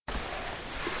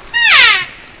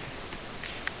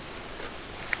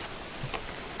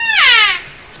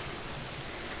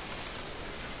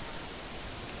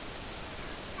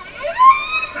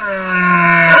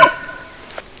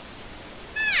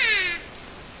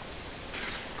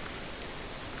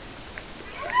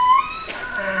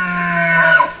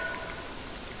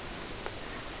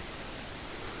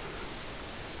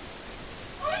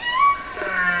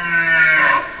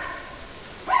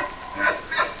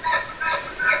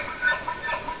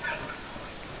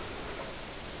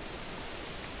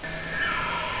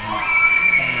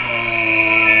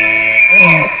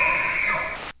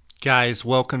Guys,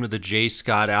 welcome to the J.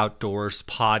 Scott Outdoors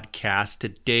podcast.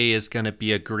 Today is going to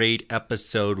be a great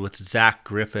episode with Zach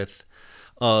Griffith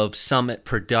of Summit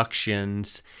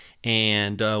Productions.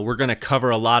 And we're going to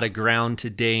cover a lot of ground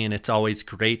today, and it's always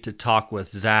great to talk with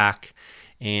Zach.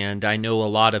 And I know a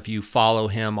lot of you follow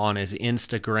him on his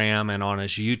Instagram and on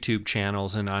his YouTube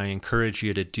channels, and I encourage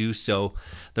you to do so.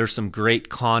 There's some great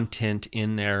content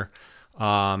in there.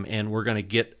 And we're going to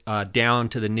get down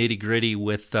to the nitty gritty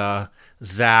with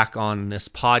Zach on this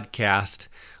podcast.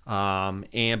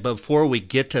 And before we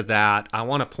get to that, I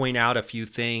want to point out a few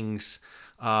things.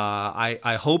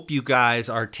 I hope you guys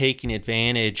are taking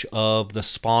advantage of the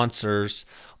sponsors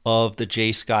of the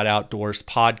J. Scott Outdoors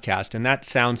podcast. And that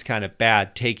sounds kind of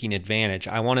bad, taking advantage.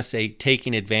 I want to say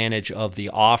taking advantage of the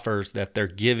offers that they're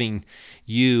giving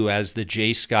you as the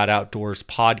J. Scott Outdoors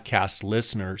podcast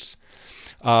listeners.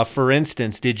 For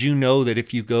instance, did you know that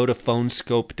if you go to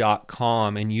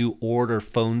phoneskope.com and you order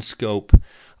Phoneskope,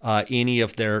 any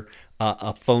of their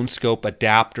Phoneskope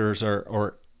adapters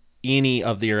or any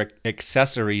of their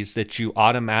accessories, that you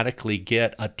automatically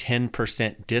get a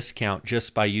 10% discount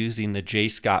just by using the J.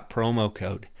 Scott promo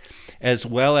code? As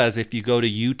well as if you go to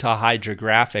Utah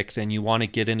Hydrographics and you want to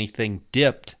get anything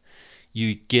dipped,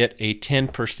 you get a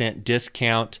 10%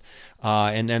 discount.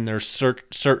 And then there's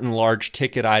certain large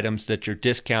ticket items that your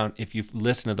discount, if you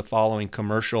listen to the following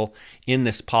commercial in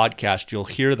this podcast, you'll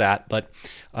hear that. But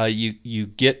you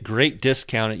get great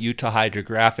discount at Utah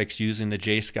Hydrographics using the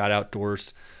J. Scott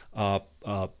Outdoors promo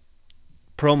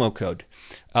code.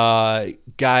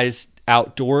 Guys,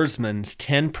 Outdoorsman's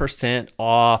 10%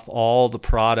 off all the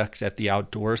products at the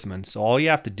Outdoorsman. So all you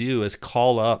have to do is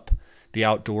call up the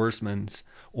Outdoorsman's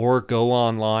or go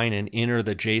online and enter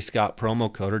the J. Scott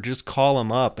promo code, or just call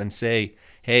them up and say,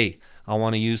 hey, I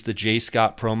want to use the J.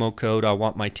 Scott promo code. I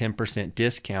want my 10%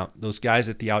 discount. Those guys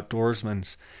at the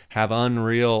Outdoorsman's have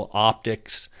unreal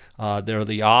optics. They're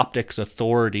the optics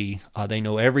authority. They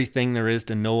know everything there is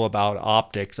to know about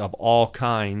optics of all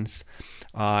kinds.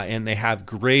 And they have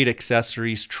great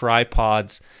accessories,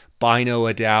 tripods, bino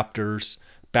adapters,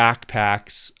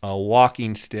 backpacks,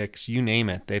 walking sticks, you name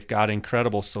it. They've got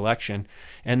incredible selection.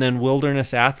 And then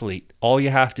Wilderness Athlete. All you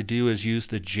have to do is use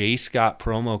the J. Scott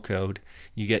promo code.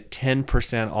 You get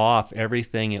 10% off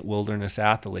everything at Wilderness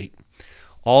Athlete.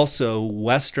 Also,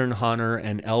 Western Hunter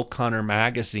and Elk Hunter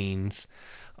magazines,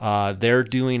 they're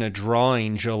doing a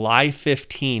drawing July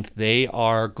 15th. They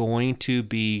are going to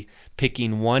be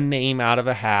picking one name out of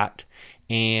a hat,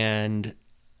 and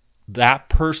that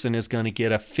person is going to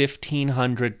get a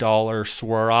 $1,500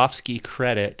 Swarovski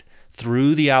credit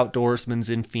through the Outdoorsman's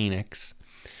in Phoenix.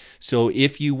 So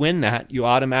if you win that, you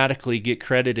automatically get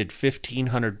credited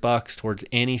 $1,500 towards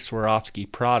any Swarovski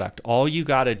product. All you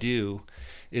got to do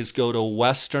is go to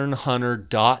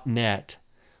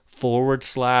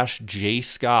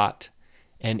westernhunter.net/JScott,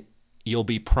 and you'll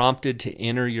be prompted to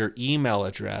enter your email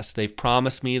address. They've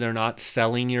promised me they're not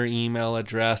selling your email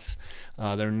address.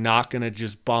 They're not going to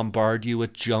just bombard you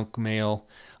with junk mail.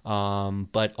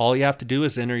 But all you have to do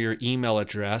is enter your email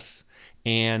address,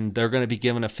 and they're going to be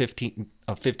giving a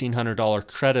 $1,500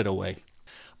 credit away.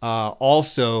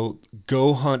 Also,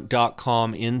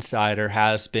 GoHunt.com Insider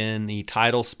has been the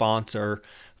title sponsor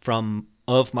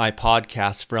of my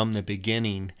podcast from the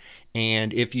beginning.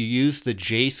 And if you use the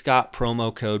J. Scott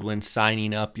promo code when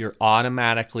signing up, you're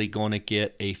automatically going to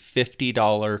get a $50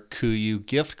 KUIU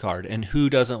gift card. And who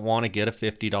doesn't want to get a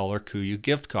 $50 KUIU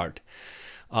gift card?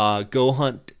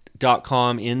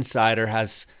 GoHunt.com Insider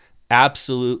has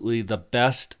absolutely the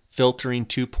best filtering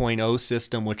 2.0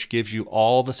 system, which gives you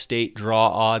all the state draw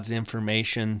odds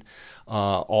information,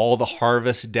 all the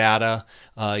harvest data.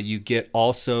 You get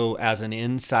also, as an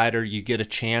insider, you get a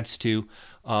chance to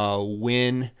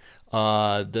win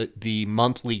the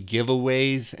monthly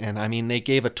giveaways. And I mean, they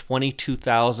gave a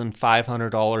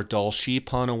 $22,500 Dall sheep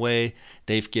hunt away.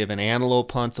 They've given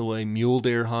antelope hunts away, mule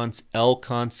deer hunts, elk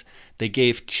hunts. They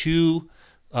gave two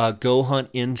Go Hunt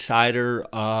Insider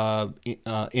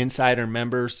Insider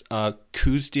members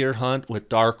Coues deer hunt with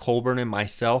Dar Colburn and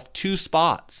myself, 2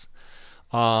 spots.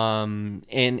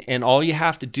 And all you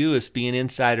have to do is be an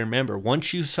insider member.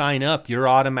 Once you sign up, you're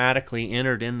automatically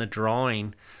entered in the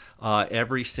drawing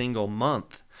every single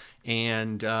month.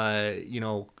 And I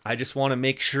just want to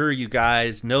make sure you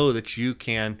guys know that you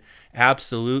can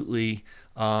absolutely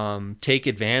take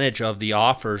advantage of the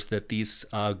offers that these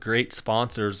great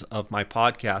sponsors of my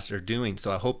podcast are doing.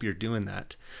 So I hope you're doing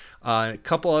that. A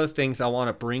couple other things I want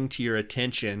to bring to your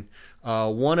attention,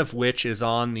 one of which is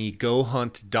on the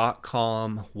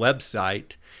GoHunt.com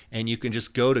website, and you can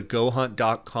just go to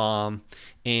GoHunt.com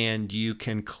and you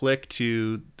can click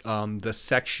to the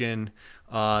section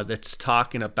that's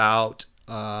talking about,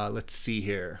 let's see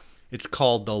here. It's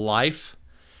called The Life.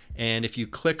 And if you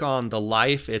click on The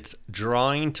Life, it's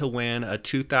drawing to win a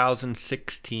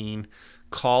 2016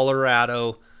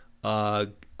 Colorado uh,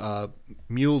 uh,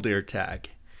 mule deer tag.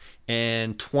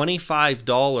 And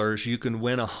 $25, you can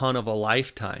win a hunt of a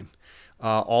lifetime.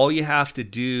 All you have to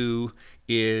do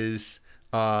is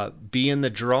be in the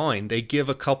drawing. They give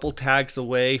a couple tags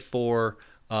away for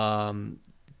the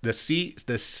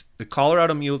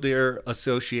Colorado Mule Deer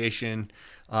Association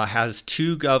has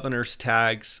two governor's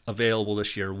tags available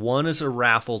this year. One is a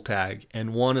raffle tag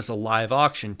and one is a live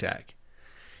auction tag.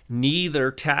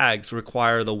 Neither tags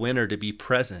require the winner to be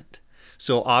present.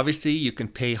 So obviously you can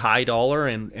pay high dollar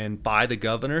and buy the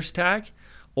governor's tag,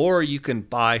 or you can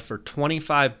buy for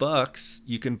 $25,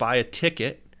 you can buy a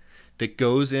ticket that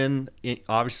goes in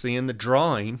obviously in the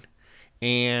drawing,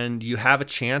 and you have a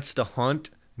chance to hunt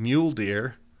mule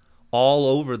deer all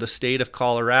over the state of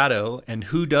Colorado. And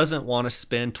who doesn't want to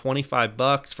spend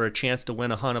 $25 for a chance to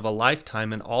win a hunt of a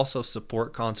lifetime and also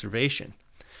support conservation?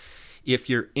 If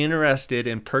you're interested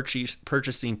in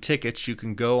purchasing tickets, you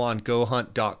can go on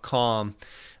gohunt.com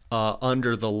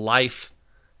under the life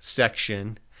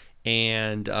section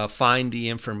and find the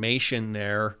information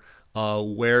there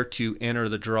where to enter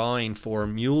the drawing for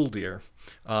mule deer.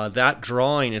 That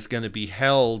drawing is going to be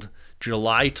held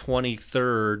July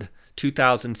 23rd,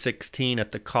 2016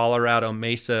 at the Colorado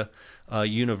Mesa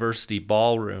University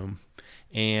Ballroom.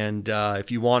 And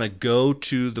if you want to go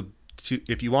to the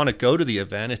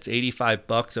event, it's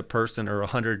 $85 a person or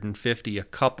 $150 a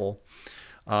couple.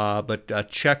 But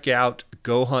check out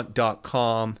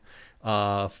gohunt.com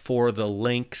for the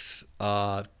links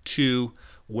to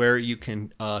where you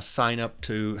can sign up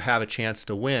to have a chance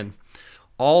to win.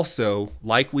 Also,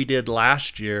 like we did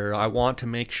last year, I want to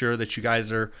make sure that you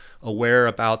guys are aware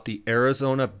about the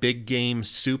Arizona Big Game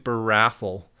Super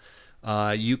Raffle.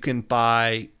 You can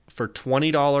buy for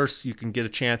 $20. You can get a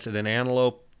chance at an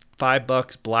antelope.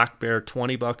 $5 black bear,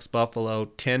 $20 buffalo,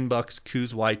 $10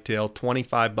 Coues whitetail,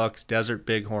 $25 desert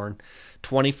bighorn,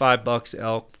 $25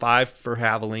 elk, 5 for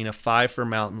javelina, 5 for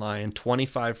mountain lion,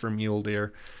 25 for mule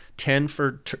deer, 10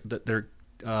 for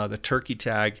the turkey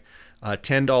tag,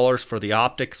 $10 for the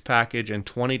optics package, and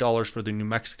 $20 for the New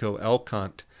Mexico elk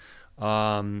hunt.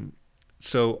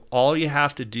 So all you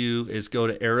have to do is go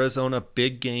to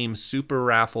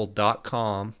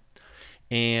ArizonaBigGameSuperRaffle.com,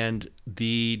 and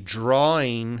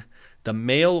the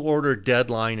mail order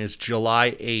deadline is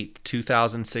July 8th,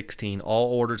 2016.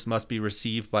 All orders must be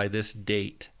received by this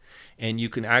date. And you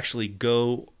can actually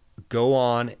go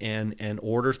on and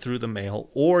order through the mail,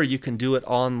 or you can do it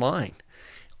online.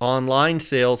 Online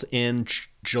sales in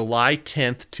July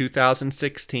 10th,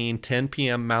 2016, 10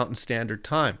 p.m. Mountain Standard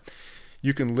Time.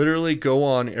 You can literally go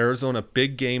on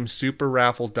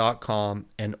ArizonaBigGameSuperRaffle.com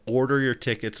and order your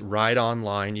tickets right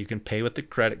online. You can pay with the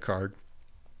credit card.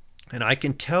 And I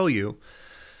can tell you,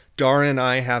 Dara and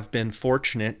I have been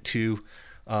fortunate to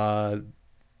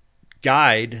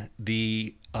guide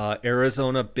the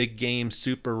Arizona Big Game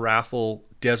Super Raffle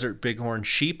Desert Bighorn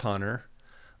Sheep Hunter,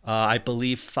 I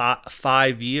believe,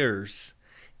 5 years.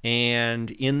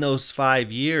 And in those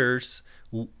 5 years,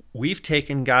 we've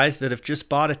taken guys that have just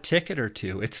bought a ticket or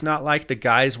two. It's not like the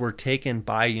guys were taken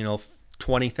by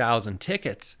 20,000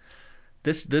 tickets.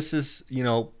 This is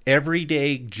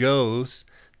everyday Joes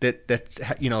that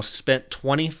spent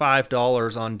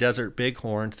 $25 on Desert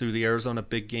Bighorn through the Arizona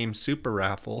Big Game Super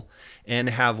Raffle and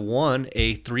have won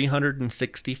a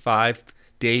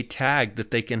 365-day tag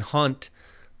that they can hunt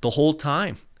the whole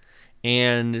time.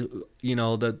 And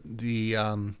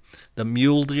the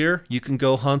mule deer, you can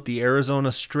go hunt the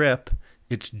Arizona Strip.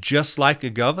 It's just like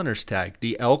a governor's tag.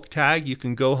 The elk tag, you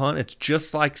can go hunt. It's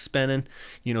just like spending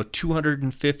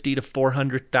 $250,000 to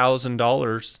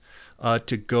 $400,000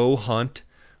 to go hunt,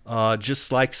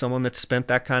 just like someone that spent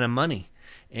that kind of money.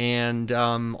 And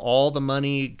all the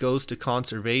money goes to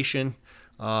conservation.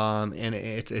 And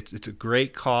it's a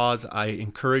great cause. I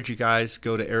encourage you guys,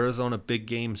 go to Arizona Big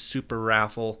Game Super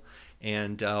Raffle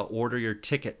and order your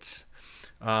tickets.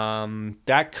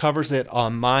 That covers it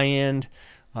on my end.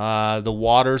 The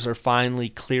waters are finally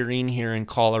clearing here in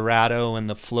Colorado, and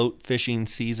the float fishing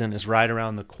season is right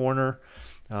around the corner.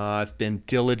 I've been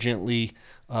diligently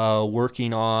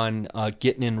working on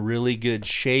getting in really good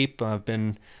shape. I've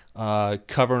been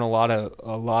covering a lot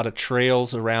of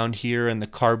trails around here in the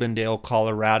Carbondale,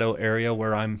 Colorado area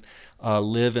where I'm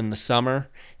live in the summer,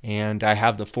 and I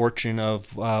have the fortune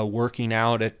of working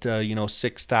out at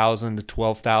 6,000 to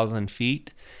 12,000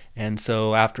 feet, And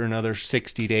so after another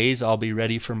 60 days, I'll be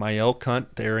ready for my elk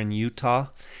hunt there in Utah.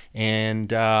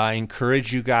 And I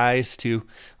encourage you guys to,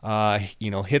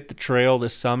 hit the trail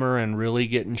this summer and really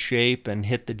get in shape and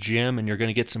hit the gym. And you're going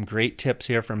to get some great tips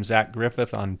here from Zach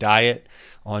Griffith on diet,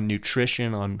 on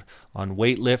nutrition, on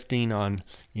weightlifting, on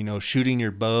shooting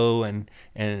your bow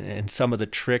and some of the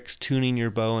tricks, tuning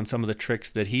your bow, and some of the tricks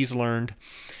that he's learned.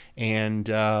 And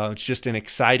it's just an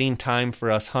exciting time for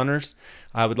us hunters.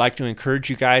 I would like to encourage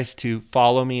you guys to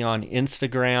follow me on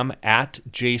Instagram at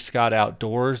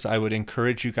JScottOutdoors. I would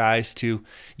encourage you guys to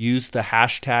use the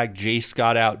hashtag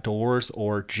JScottOutdoors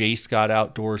or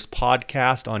JScottOutdoors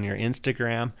podcast on your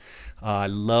Instagram. I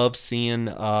love seeing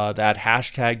that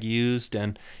hashtag used,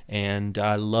 and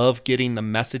I love getting the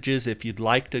messages. If you'd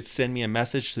like to send me a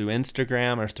message through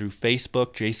Instagram or through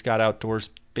Facebook, JScottOutdoors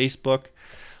Facebook,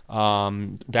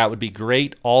 that would be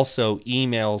great. Also,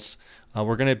 emails.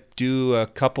 We're going to do a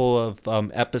couple of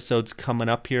episodes coming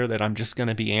up here that I'm just going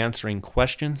to be answering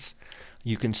questions.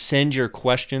 You can send your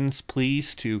questions,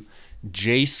 please, to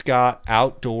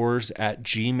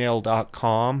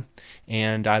jscottoutdoors@gmail.com,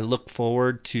 and I look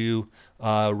forward to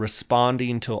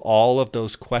responding to all of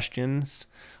those questions.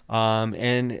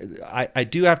 And I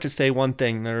do have to say one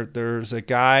thing. There's a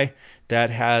guy that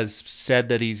has said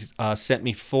that he's sent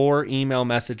me 4 email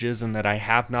messages and that I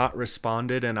have not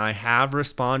responded, and I have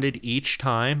responded each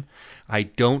time. I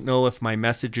don't know if my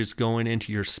message is going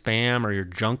into your spam or your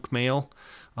junk mail,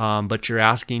 but you're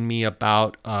asking me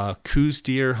about Coues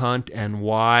deer hunt and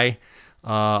why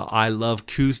I love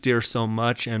Coues deer so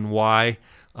much and why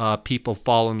people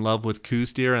fall in love with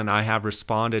Coues deer, and I have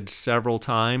responded several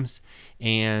times.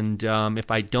 And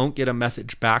if I don't get a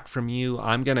message back from you,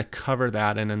 I'm going to cover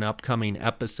that in an upcoming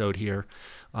episode here.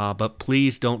 But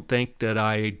please don't think that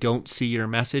I don't see your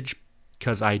message,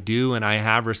 because I do, and I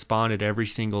have responded every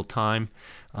single time.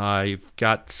 You've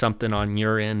got something on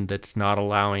your end that's not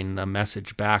allowing the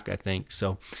message back, I think.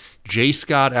 So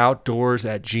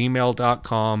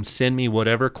jscottoutdoors@gmail.com. Send me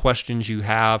whatever questions you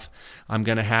have. I'm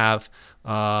going to have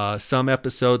some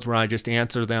episodes where I just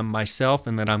answer them myself,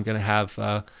 and then I'm going to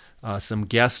have some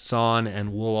guests on,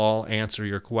 and we'll all answer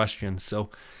your questions.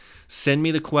 So send me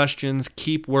the questions.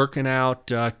 Keep working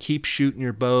out. Keep shooting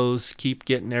your bows. Keep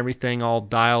getting everything all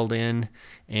dialed in.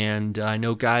 And I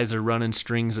know guys are running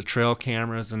strings of trail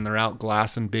cameras, and they're out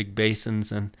glassing big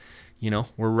basins. And,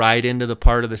 we're right into the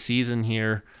part of the season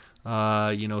here,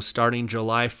 starting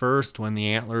July 1st when the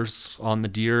antlers on the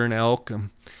deer and elk,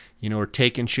 are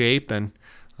taking shape. And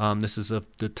this is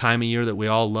the time of year that we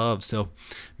all love. So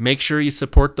make sure you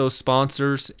support those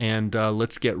sponsors, and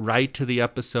let's get right to the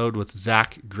episode with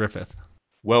Zach Griffith.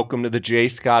 Welcome to the J.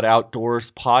 Scott Outdoors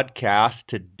podcast.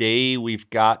 Today we've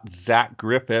got Zach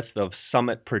Griffith of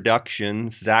Summit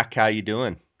Productions. Zach, how you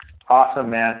doing? Awesome,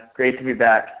 man. Great to be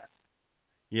back.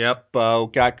 Yep,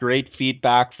 got great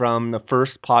feedback from the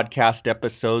first podcast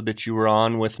episode that you were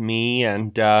on with me.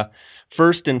 And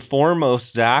first and foremost,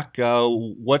 Zach,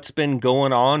 what's been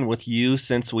going on with you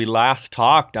since we last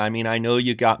talked? I mean, I know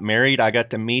you got married. I got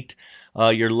to meet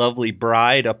your lovely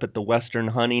bride up at the Western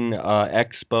Hunting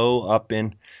Expo up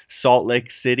in Salt Lake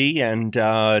City. And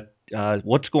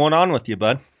what's going on with you,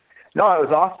 bud? No, it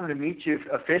was awesome to meet you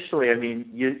officially. I mean,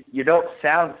 you don't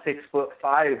sound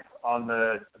 6'5" on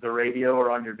the radio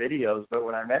or on your videos, but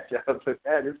when I met you, I was like,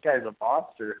 man, this guy's a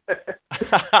monster. It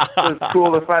was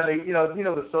cool to finally,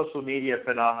 the social media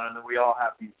phenomenon that we all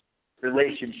have these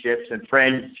relationships and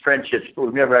friendships, but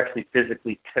we've never actually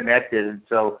physically connected. And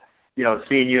so,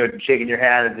 seeing you and shaking your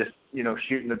hand and just,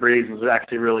 shooting the breeze was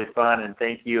actually really fun. And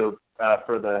thank you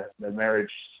for the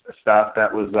marriage stuff.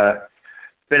 That was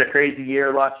been a crazy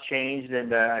year. Lots changed,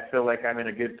 and I feel like I'm in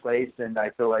a good place, and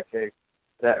I feel like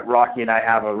that Rocky and I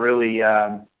have a really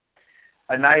a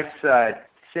nice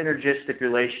synergistic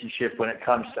relationship when it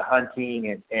comes to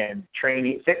hunting and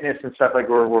training, fitness, and stuff. Like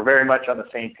we're very much on the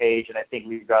same page, and I think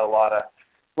we've got a lot of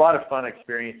fun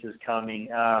experiences coming.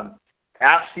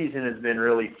 App season has been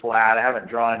really flat. I haven't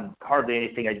drawn hardly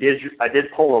anything. I did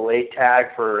pull a late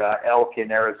tag for elk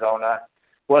in Arizona.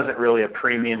 Wasn't really a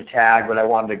premium tag, but I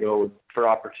wanted to go for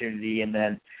opportunity. And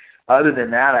then other than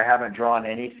that, I haven't drawn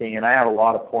anything, and I have a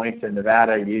lot of points in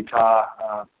Nevada,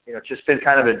 Utah. It's just been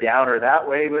kind of a downer that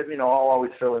way, but, I'll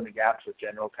always fill in the gaps with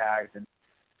general tags and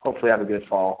hopefully have a good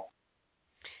fall.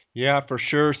 Yeah, for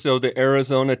sure. So the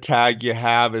Arizona tag you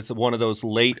have is one of those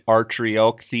late archery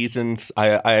elk seasons.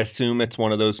 I assume it's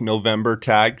one of those November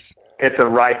tags? It's a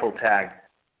rifle tag.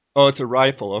 Oh, it's a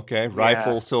rifle. Okay.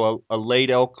 Rifle. Yeah. So a late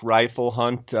elk rifle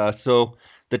hunt. So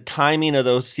the timing of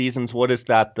those seasons, what is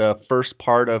that? The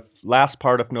last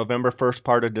part of November, first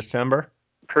part of December?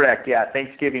 Correct. Yeah,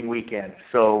 Thanksgiving weekend.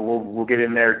 So we'll get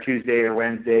in there Tuesday or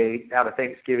Wednesday, have a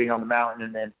Thanksgiving on the mountain,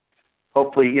 and then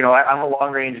hopefully, I'm a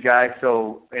long range guy,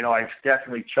 so I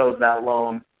definitely chose that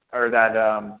loan or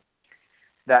that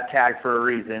tag for a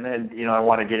reason, and I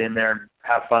want to get in there and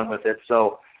have fun with it.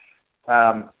 So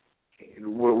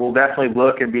we'll definitely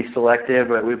look and be selective,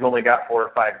 but we've only got 4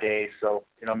 or 5 days. So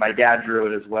my dad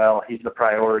drew it as well. He's the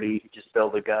priority. He just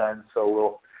built a gun, so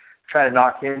we'll try to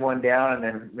knock him one down and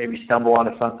then maybe stumble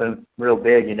onto something real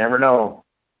big. You never know.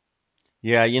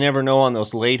 Yeah, you never know on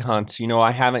those late hunts.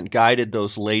 I haven't guided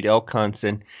those late elk hunts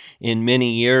in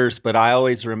many years, but I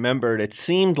always remembered it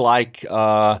seemed like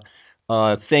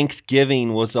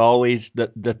Thanksgiving was always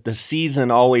the season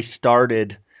always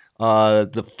started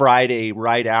the Friday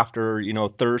right after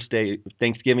Thursday.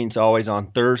 Thanksgiving's always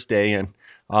on Thursday,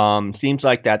 and seems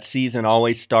like that season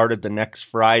always started the next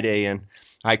Friday. And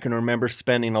I can remember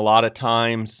spending a lot of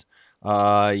times,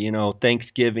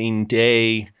 Thanksgiving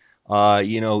Day,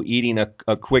 eating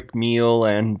a quick meal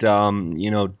and,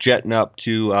 jetting up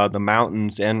to the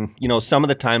mountains. And, some of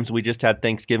the times we just had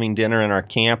Thanksgiving dinner in our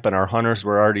camp and our hunters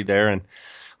were already there. And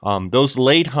those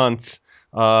late hunts,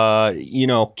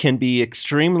 can be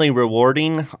extremely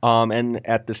rewarding. And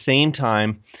at the same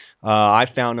time, I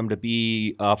found them to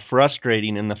be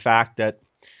frustrating in the fact that,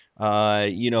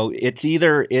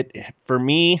 for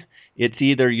me, it's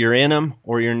either you're in them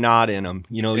or you're not in them.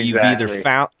 Exactly. You've either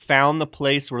found the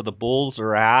place where the bulls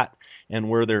are at and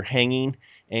where they're hanging.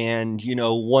 And,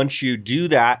 once you do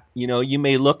that, you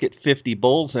may look at 50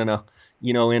 bulls in a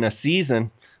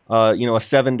season, a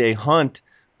 7-day hunt.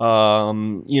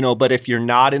 But if you're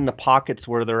not in the pockets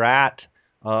where they're at,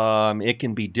 it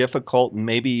can be difficult, and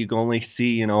maybe you can only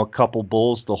see, a couple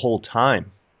bulls the whole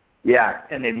time. Yeah,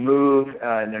 and they move,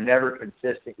 and they're never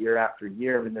consistent year after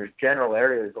year. I mean, there's general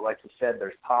areas, but like you said,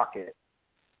 there's pockets.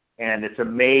 And it's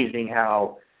amazing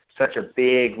how such a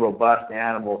big, robust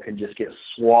animal can just get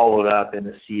swallowed up in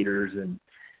the cedars and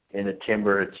in the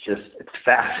timber. It's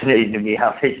fascinating to me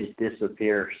how they just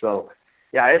disappear. So,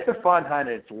 yeah, it's a fun hunt.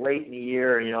 It's late in the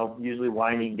year, usually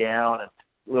winding down a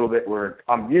little bit where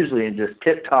I'm usually in just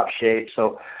tip-top shape.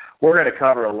 So we're going to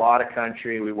cover a lot of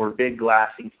country. We're big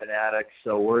glassing fanatics,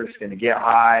 so we're just going to get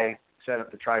high, set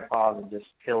up the tripods, and just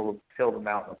kill the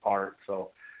mountain apart. So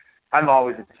I'm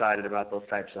always excited about those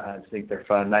types of hunts. I think they're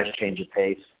fun, nice change of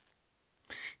pace.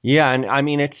 Yeah, and I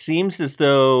mean, it seems as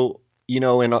though in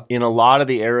a lot of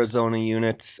the Arizona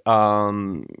units,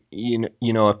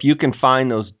 if you can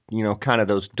find those, kind of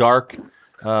those dark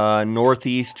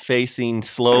northeast facing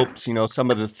slopes, some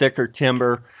of the thicker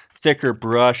timber, thicker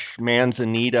brush,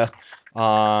 manzanita,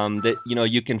 that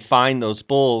you can find those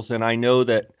bulls. And I know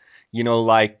that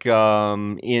like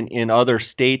in other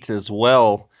states as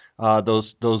well,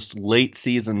 those late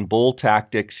season bull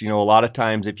tactics, a lot of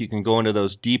times if you can go into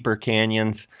those deeper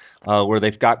canyons where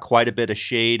they've got quite a bit of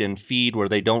shade and feed, where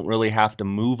they don't really have to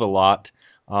move a lot,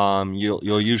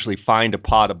 you'll usually find a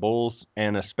pod of bulls.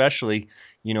 And especially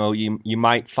you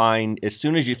might find, as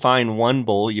soon as you find one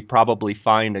bull, you probably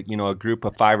find a group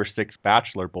of 5 or 6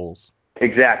 bachelor bulls.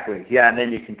 Exactly. Yeah, and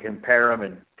then you can compare them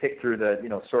and pick through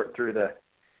sort through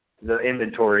the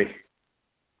inventory.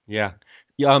 Yeah.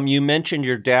 You mentioned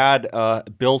your dad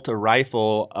built a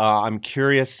rifle. I'm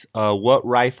curious what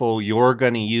rifle you're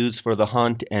going to use for the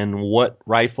hunt, and what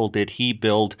rifle did he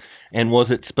build? And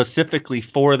was it specifically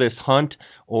for this hunt,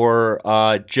 or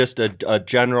just a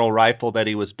general rifle that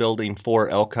he was building for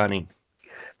elk hunting?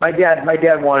 My dad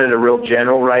wanted a real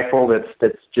general rifle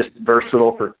that's just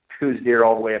versatile for coos, deer,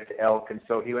 all the way up to elk, and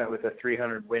so he went with a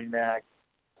 300 Win Mag.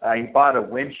 He bought a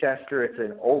Winchester. It's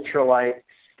an ultralight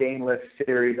stainless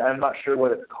series. I'm not sure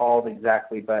what it's called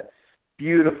exactly, but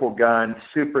beautiful gun,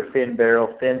 super thin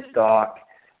barrel, thin stock.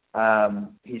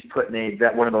 He's putting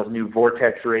one of those new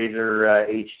Vortex Razor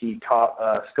HD top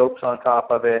scopes on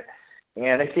top of it,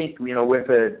 and I think with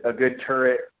a good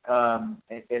turret and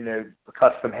a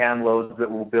custom hand loads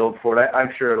that we'll build for it, I'm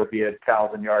sure it'll be a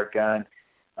 1,000-yard gun.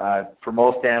 For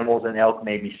most animals, and elk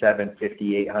maybe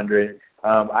 750, 800.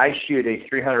 I shoot a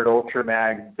 300 Ultra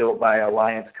Mag built by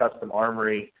Alliance Custom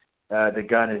Armory. The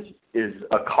gun is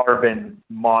a carbon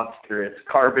monster. It's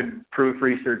carbon-proof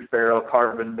research barrel,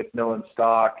 carbon Macmillan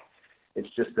stock. It's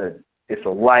a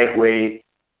lightweight.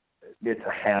 It's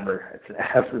a hammer. It's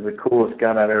absolutely the coolest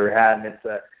gun I've ever had, and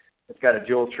it's got a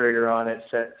dual trigger on it,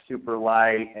 set super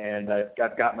light, and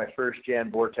I've got my first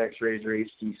gen Vortex Razor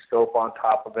HD scope on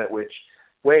top of it, which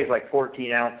weighs like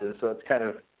 14 ounces, so it's kind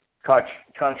of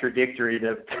contradictory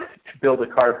to build a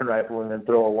carbon rifle and then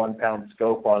throw a 1-pound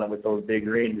scope on it with those big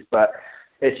rings. But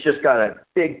it's just got a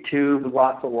big tube,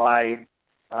 lots of light,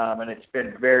 and it's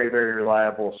been very, very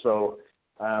reliable. So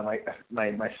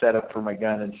My setup for my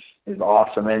gun is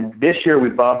awesome. And this year we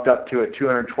bumped up to a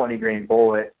 220 grain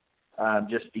bullet,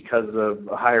 just because of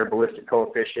a higher ballistic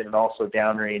coefficient and also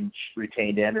downrange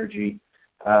retained energy.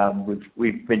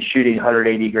 We've been shooting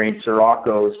 180 grain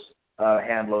Sirocco's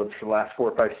hand loads for the last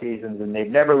 4 or 5 seasons, and they've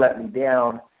never let me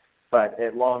down. But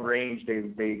at long range,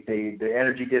 the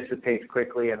energy dissipates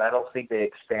quickly, and I don't think they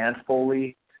expand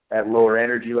fully at lower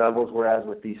energy levels. Whereas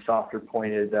with these softer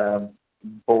pointed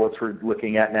bullets we're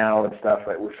looking at now and stuff,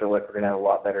 we feel like we're going to have a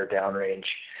lot better downrange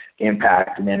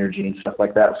impact and energy and stuff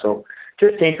like that. So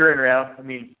just tinkering around. I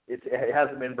mean, it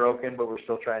hasn't been broken, but we're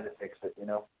still trying to fix it, you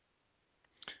know.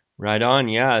 Right on.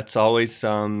 Yeah, it's always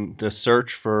the search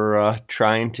for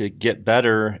trying to get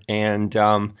better. And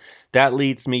that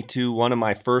leads me to one of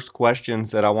my first questions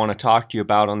that I want to talk to you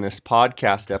about on this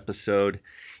podcast episode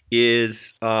is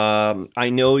I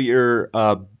know you're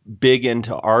big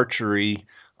into archery.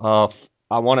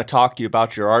 I want to talk to you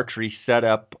about your archery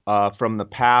setup from the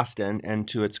past and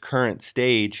to its current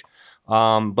stage.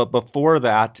 But before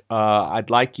that,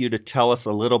 I'd like you to tell us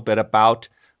a little bit about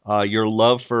your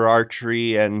love for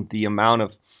archery and the amount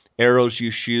of arrows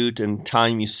you shoot and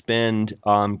time you spend,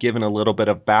 given a little bit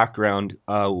of background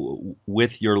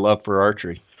with your love for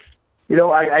archery. You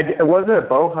know, I wasn't a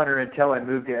bow hunter until I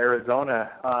moved to Arizona.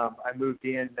 I moved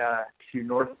in to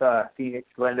North Phoenix,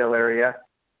 Glendale area,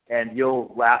 and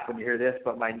you'll laugh when you hear this,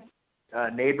 but my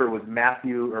neighbor was Matt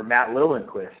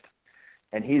Lillenquist,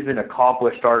 and he's an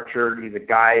accomplished archer. He's a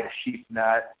guide, a sheep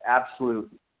nut,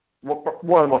 absolute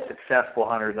one of the most successful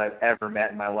hunters I've ever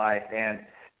met in my life. And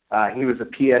he was a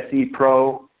PSE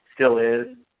pro, still is.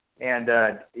 And,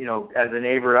 you know, as a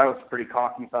neighbor, I was pretty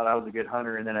cocky, thought I was a good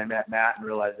hunter. And then I met Matt and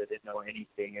realized I didn't know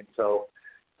anything. And so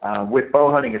with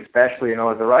bow hunting especially, you know,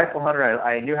 as a rifle hunter,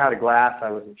 I knew how to glass.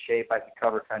 I was in shape. I could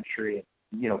cover country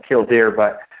and, you know, kill deer.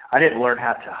 But I didn't learn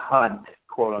how to hunt,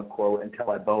 quote unquote,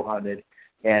 until I bow hunted.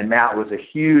 And Matt was a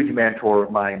huge mentor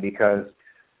of mine because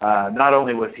not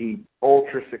only was he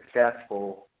ultra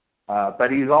successful, but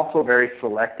he's also very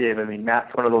selective. I mean,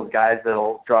 Matt's one of those guys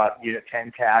that'll draw a unit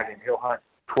 10 tag and he'll hunt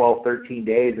 12, 13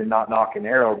 days and not knock an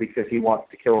arrow because he wants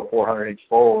to kill a 400-inch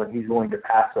bull, and he's willing to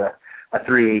pass a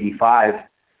 385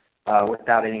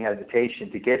 without any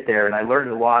hesitation to get there. And I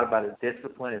learned a lot about his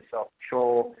discipline and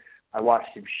self-control. I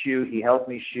watched him shoot. He helped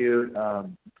me shoot,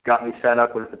 got me set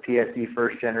up with the PSE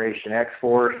first generation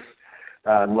X-Force,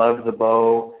 loved the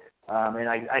bow. And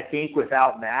I think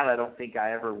without Matt, I don't think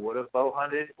I ever would have bow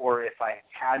hunted, or if I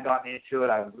had gotten into it,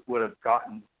 I would have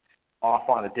gotten off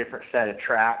on a different set of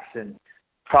tracks and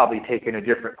probably taken a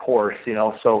different course, you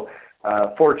know. So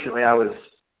fortunately, I was,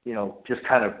 you know, just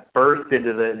kind of birthed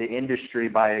into the industry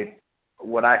by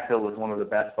what I feel was one of the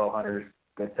best bow hunters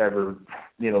that's ever,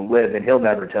 you know, lived. And he'll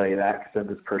never tell you that because of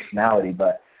his personality,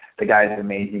 but the guy's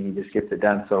amazing. He just gets it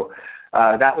done. So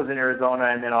that was in Arizona,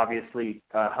 and then obviously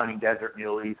hunting desert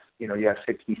muleys. You know, you have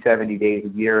 60, 70 days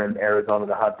a year in Arizona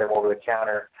to hunt them over the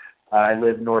counter. I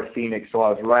lived North Phoenix, so I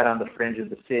was right on the fringe of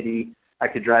the city. I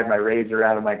could drive my Razor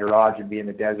out of my garage and be in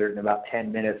the desert in about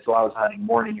 10 minutes, so I was hunting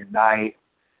morning and night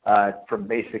from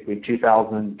basically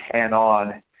 2010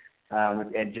 on,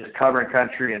 and just covering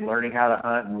country and learning how to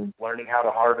hunt and learning how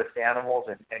to harvest animals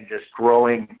and just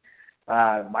growing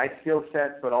my skill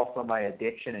sets, but also my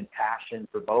addiction and passion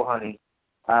for bow hunting.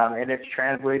 And it's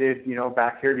translated, you know,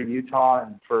 back here to Utah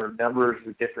and for numbers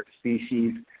of different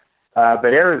species. But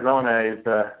Arizona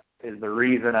is the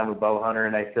reason I'm a bow hunter,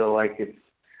 and I feel like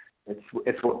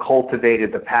it's what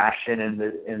cultivated the passion and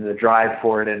the drive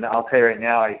for it. And I'll tell you right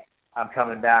now, I'm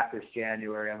coming back this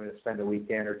January. I'm going to spend a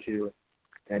weekend or two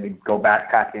and go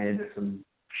backpacking into some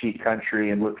sheep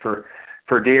country and look for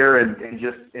deer and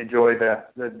just enjoy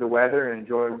the weather and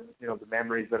enjoy, you know, the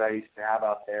memories that I used to have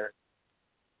out there.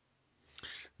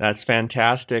 That's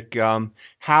fantastic.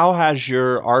 How has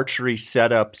your archery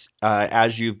setups,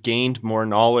 as you've gained more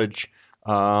knowledge,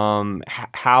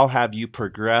 how have you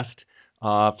progressed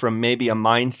from maybe a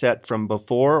mindset from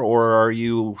before, or are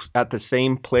you at the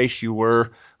same place you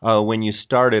were when you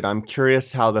started? I'm curious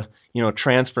how the, you know,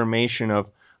 transformation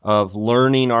of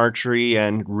learning archery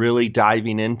and really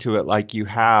diving into it like you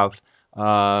have.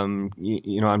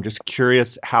 You know, I'm just curious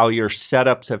how your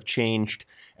setups have changed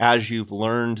as you've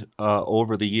learned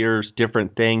over the years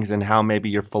different things, and how maybe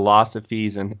your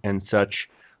philosophies and such.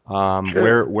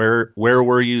 Sure. Where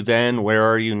were you then?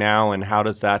 Where are you now? And how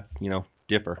does that, you know,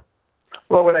 differ?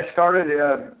 Well, when I started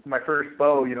my first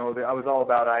bow, you know, I was all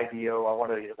about IDO. I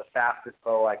wanted the fastest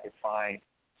bow I could find.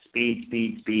 Speed.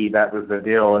 That was the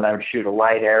deal. And I would shoot a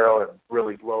light arrow, a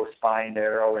really low spined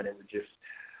arrow, and it would just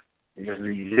just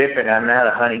zipping. I had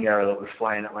a hunting arrow that was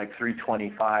flying at like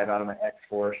 325 out of my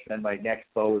X-Force. Then my next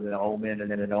bow was an Omen,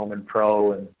 and then an Omen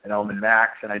Pro and an Omen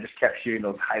Max, and I just kept shooting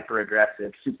those hyper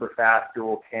aggressive, super fast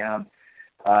dual cam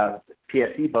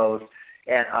PSE bows,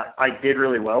 and I did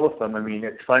really well with them. I mean,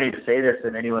 it's funny to say this,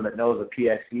 and anyone that knows a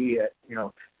PSE,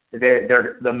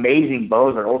 they're the amazing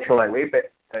bows are ultra lightweight,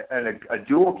 but a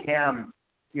dual cam,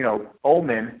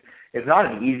 Omen is not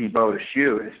an easy bow to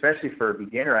shoot, especially for a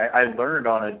beginner. I learned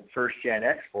on a first gen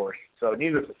X-Force, so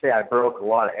needless to say, I broke a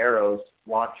lot of arrows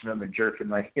launching them and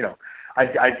jerking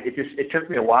it took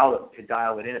me a while to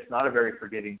dial it in. It's not a very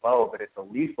forgiving bow, but it's a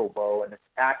lethal bow and it's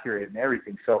accurate and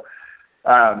everything. So,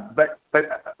 but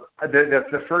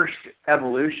the first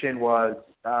evolution was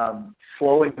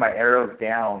slowing my arrows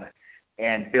down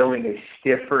and building a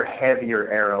stiffer, heavier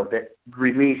arrow that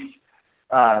released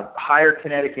higher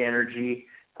kinetic energy.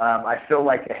 I feel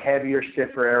like a heavier,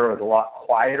 stiffer arrow is a lot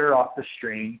quieter off the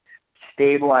string,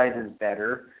 stabilizes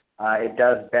better. It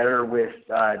does better with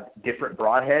different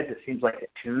broadheads. It seems like it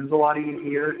tunes a lot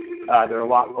easier. They're a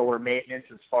lot lower maintenance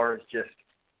as far as just,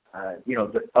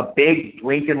 a big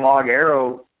Lincoln Log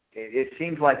arrow. It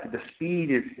seems like the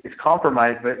speed is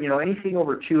compromised, but, anything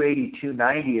over 280,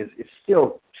 290 is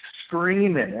still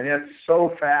screaming, and it's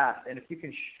so fast. And if you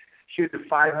can shoot a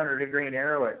 500 grain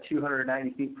arrow at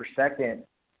 290 feet per second,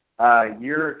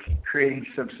 you're creating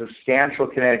some substantial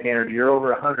kinetic energy. You're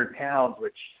over 100 pounds,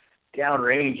 which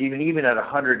downrange, even at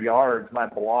 100 yards, my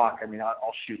block,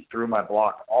 I'll shoot through my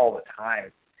block all the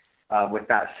time with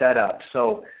that setup.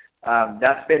 So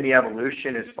that's been the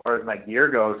evolution as far as my gear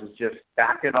goes, is just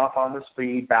backing off on the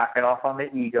speed, backing off on the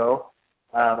ego.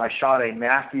 I shot a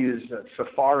Matthews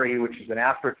Safari, which is an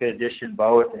Africa edition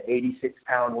bow. It's an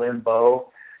 86-pound limb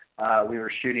bow. We were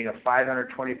shooting a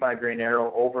 525 grain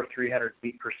arrow over 300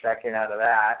 feet per second out of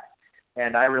that.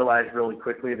 And I realized really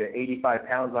quickly that 85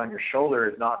 pounds on your shoulder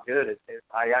is not good.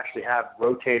 I actually have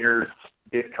rotator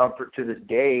discomfort to this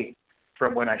day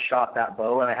from when I shot that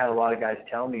bow. And I had a lot of guys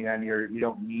tell me, man, you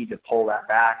don't need to pull that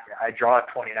back. I draw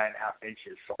 29.5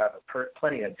 inches, so I have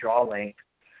plenty of draw length.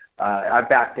 I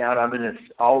backed down.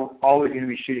 Always going to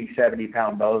be shooting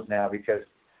 70-pound bows now, because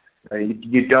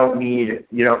you don't need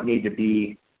to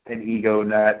be an ego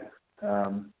nut,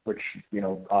 which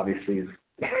obviously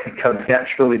comes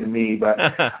naturally to me. But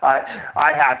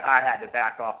I had to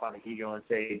back off on the ego and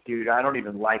say, dude, I don't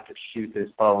even like to shoot this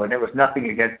bow. And it was nothing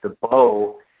against the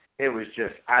bow. It was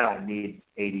just, I don't need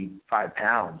 85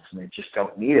 pounds. I just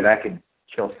don't need it. I can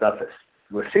kill stuff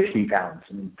with 60 pounds.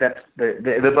 That's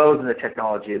the bows and the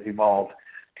technology has evolved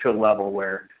to a level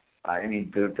where,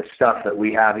 the stuff that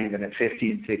we have even at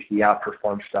 50 and 60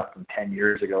 outperforms stuff from 10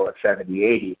 years ago at 70,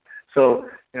 80. So,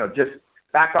 just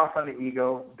back off on the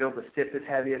ego, build the stiffest,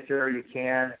 heaviest arrow you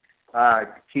can,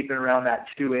 keep it around that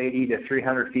 280 to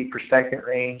 300 feet per second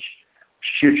range.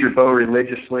 Shoot your bow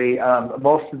religiously.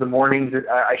 Most of the mornings,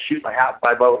 I shoot my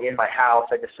bow in my house.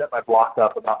 I just set my block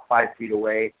up about 5 feet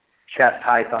away, chest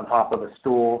height on top of a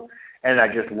stool, and I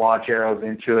just launch arrows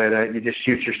into it. You just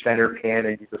shoot your center pin,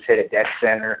 and you just hit it dead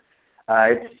center.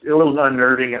 It's a little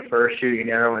unnerving at first shooting an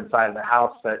arrow inside of the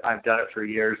house, but I've done it for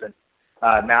years. And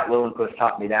Matt Lillenquist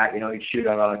taught me that. You shoot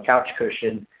on a couch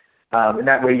cushion, and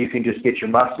that way you can just get your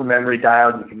muscle memory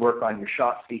dialed. You can work on your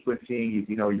shot sequencing,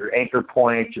 your anchor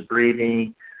points, your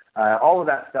breathing. All of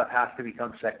that stuff has to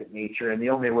become second nature, and the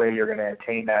only way you're going to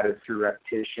attain that is through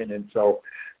repetition. And so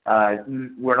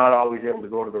we're not always able to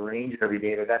go to the range every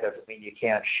day, but that doesn't mean you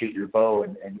can't shoot your bow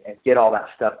and get all that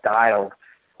stuff dialed.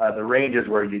 The range is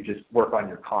where you just work on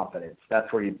your confidence.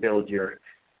 That's where you build your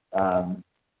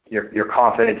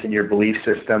confidence in your belief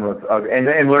system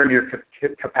and learn your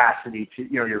capacity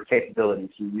to, your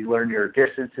capabilities. You learn your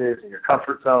distances and your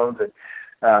comfort zones,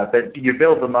 but you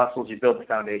build the muscles, you build the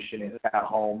foundation at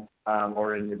home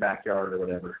or in your backyard or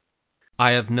whatever.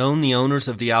 I have known the owners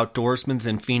of the Outdoorsmans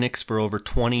in Phoenix for over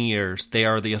 20 years. They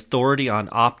are the authority on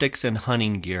optics and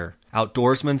hunting gear.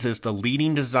 Outdoorsmans is the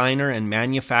leading designer and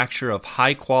manufacturer of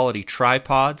high-quality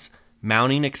tripods,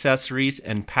 mounting accessories,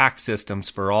 and pack systems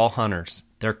for all hunters.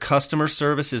 Their customer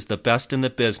service is the best in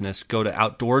the business. Go to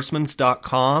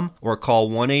outdoorsmans.com or call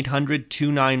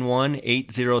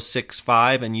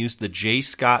 1-800-291-8065 and use the J.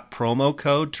 Scott promo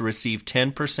code to receive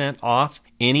 10% off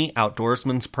any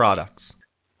Outdoorsmans products.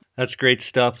 That's great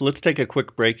stuff. Let's take a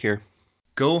quick break here.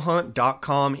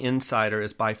 GoHunt.com Insider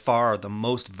is by far the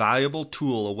most valuable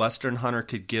tool a Western hunter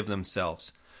could give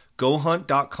themselves.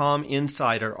 GoHunt.com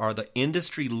Insider are the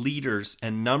industry leaders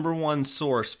and number one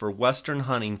source for Western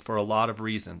hunting for a lot of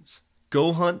reasons.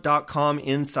 GoHunt.com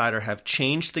Insider have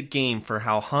changed the game for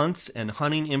how hunts and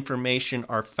hunting information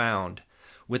are found.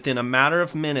 Within a matter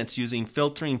of minutes using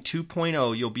Filtering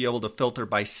 2.0, you'll be able to filter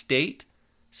by state,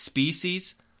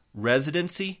 species,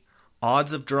 residency,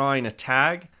 odds of drawing a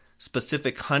tag,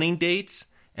 specific hunting dates,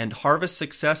 and harvest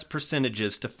success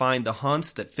percentages to find the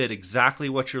hunts that fit exactly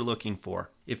what you're looking for.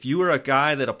 If you are a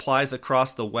guy that applies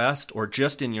across the West or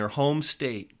just in your home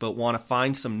state but want to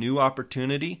find some new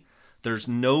opportunity, there's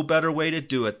no better way to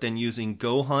do it than using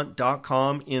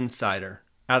GoHunt.com Insider.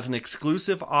 As an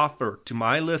exclusive offer to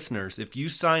my listeners, if you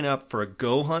sign up for a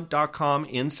GoHunt.com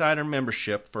Insider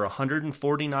membership for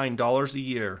 $149 a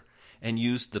year and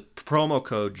use the promo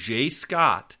code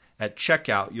JScott at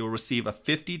checkout, you'll receive a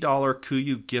 $50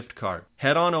 KUIU gift card.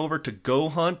 Head on over to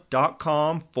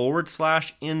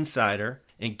GoHunt.com/insider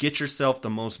and get yourself the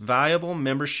most valuable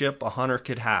membership a hunter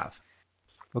could have.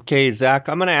 Okay, Zach,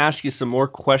 I'm going to ask you some more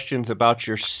questions about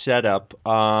your setup,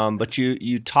 but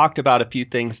you talked about a few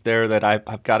things there that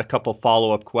I've got a couple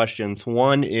follow-up questions.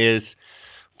 One is,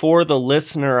 for the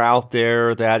listener out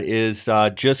there that is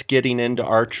just getting into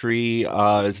archery,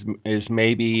 is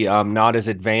maybe not as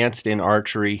advanced in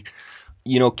archery,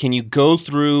 can you go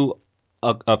through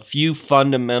a few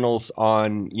fundamentals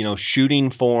on,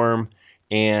 shooting form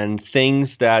and things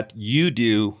that you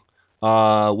do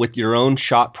with your own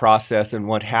shot process and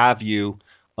what have you,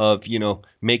 of,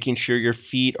 making sure your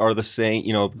feet are the same,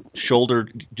 shoulder,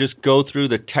 just go through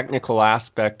the technical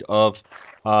aspect of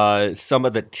some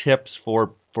of the tips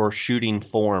for shooting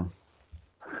form.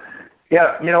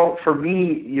 Yeah, for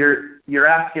me, you're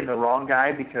asking the wrong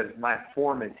guy, because my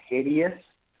form is hideous.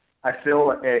 I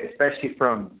feel, especially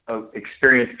from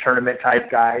experienced tournament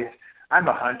type guys, I'm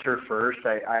a hunter first.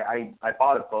 I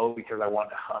bought a bow because I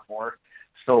wanted to hunt more.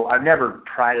 So I've never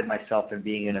prided myself in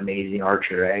being an amazing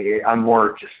archer. I'm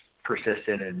more just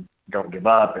persistent and don't give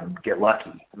up and get lucky.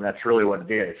 And that's really what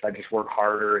it is. I just work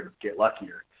harder and get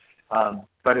luckier.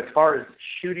 But as far as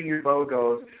shooting your bow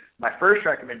goes, my first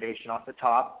recommendation off the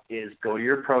top is go to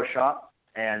your pro shop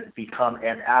and become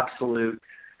an absolute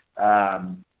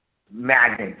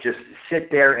magnet. Just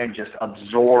sit there and just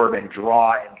absorb and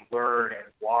draw and learn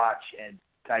and watch and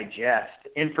digest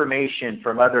information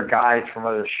from other guys, from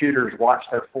other shooters. Watch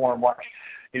their form,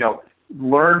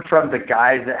 learn from the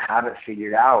guys that have it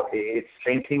figured out. It's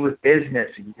the same thing with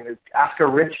business. You ask a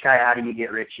rich guy, how do you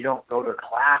get rich? You don't go to a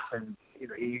class, and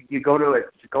you go to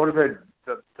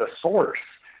the source.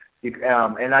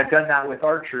 And I've done that with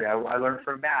archery. I learned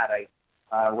from Matt.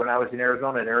 When I was in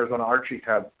Arizona Archery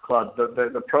Club,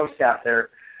 the pro staff there,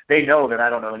 they know that I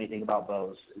don't know anything about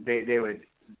bows.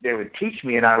 They would teach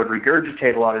me, and I would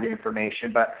regurgitate a lot of the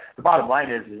information. But the bottom line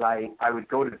is I would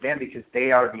go to them because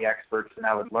they are the experts, and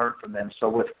I would learn from them. So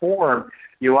with form,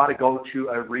 you ought to go to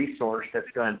a resource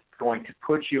that's going to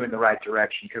put you in the right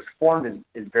direction, because form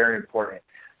is very important.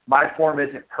 My form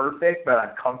isn't perfect, but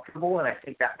I'm comfortable, and I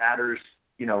think that matters,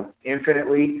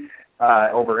 infinitely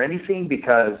over anything,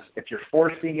 because if you're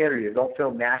forcing it or you don't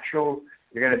feel natural,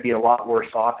 you're going to be a lot worse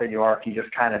off than you are if you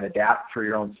just kind of adapt for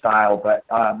your own style. But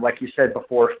like you said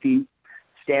before, feet,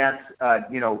 stance, I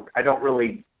don't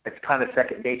really, it's kind of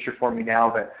second nature for me now,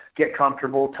 but get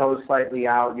comfortable, toes slightly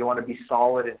out. You want to be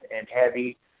solid and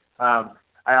heavy. I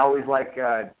always like,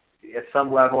 at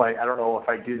some level, I don't know if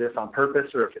I do this on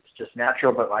purpose or if it's just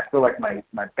natural, but I feel like my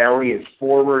belly is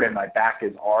forward and my back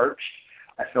is arched.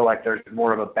 I feel like there's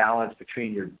more of a balance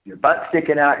between your butt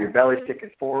sticking out, your belly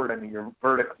sticking forward. I mean, your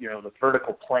vertical, the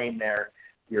vertical plane there,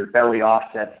 your belly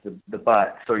offsets the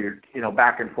butt. So you're,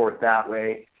 back and forth that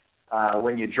way.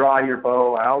 When you draw your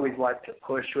bow, I always like to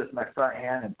push with my front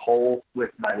hand and pull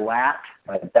with my lat,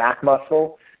 my back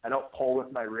muscle. I don't pull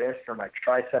with my wrist or my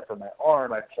tricep or my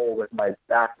arm. I pull with my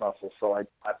back muscle. So I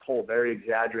pull very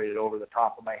exaggerated over the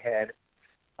top of my head,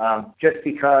 just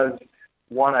because,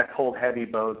 one, I pulled heavy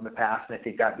bows in the past, and I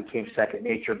think that became second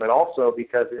nature, but also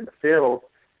because in the field,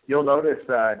 you'll notice,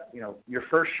 your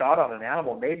first shot on an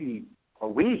animal may be a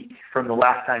week from the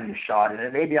last time you shot, and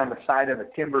it may be on the side of a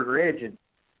timbered ridge, and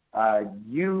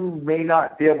you may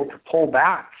not be able to pull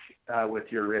back with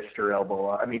your wrist or elbow.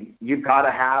 I mean, you've got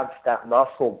to have that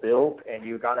muscle built, and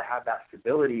you've got to have that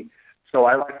stability. So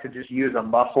I like to just use a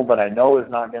muscle that I know is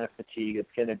not going to fatigue.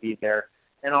 It's going to be there.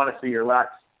 And honestly, your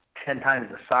lat's 10 times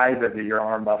the size of your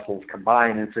arm muscles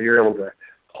combined, and so you're able to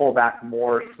pull back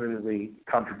more smoothly,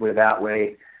 comfortably that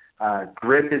way.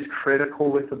 Grip is critical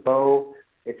with the bow.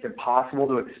 It's impossible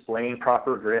to explain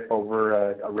proper grip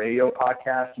over a radio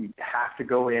podcast. You have to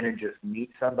go in and just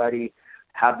meet somebody,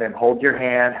 have them hold your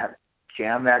hand,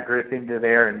 jam that grip into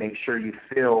there, and make sure you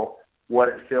feel what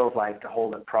it feels like to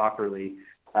hold it properly.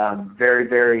 Very,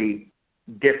 very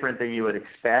different than you would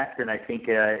expect, and I think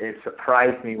it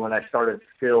surprised me when I started to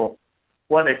feel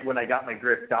when I got my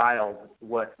grip dialed,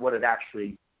 what it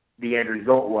actually, the end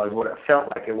result was, what it felt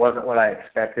like. It wasn't what I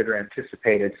expected or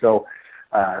anticipated. So,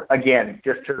 again,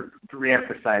 just to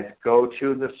reemphasize, go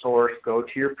to the source, go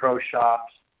to your pro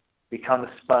shops, become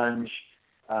a sponge,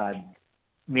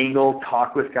 mingle,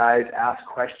 talk with guys, ask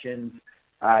questions.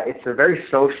 It's a very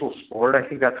social sport. I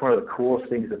think that's one of the coolest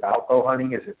things about bow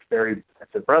hunting is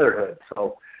it's a brotherhood.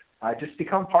 So just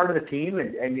become part of the team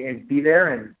and be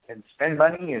there and spend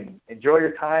money and enjoy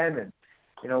your time. And,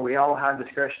 we all have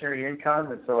discretionary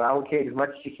income, and so allocate as much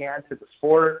as you can to the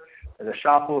sport. The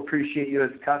shop will appreciate you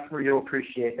as a customer. You'll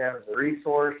appreciate them as a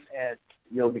resource, and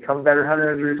you'll become a better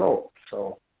hunter as a result.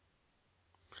 So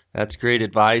that's great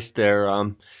advice there.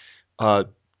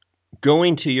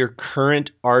 Going to your current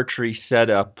archery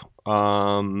setup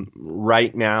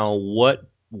right now,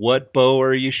 what bow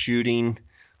are you shooting?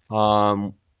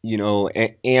 And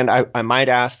I might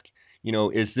ask,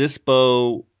 is this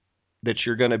bow that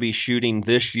you're going to be shooting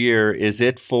this year, is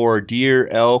it for deer,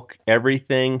 elk,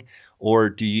 everything? Or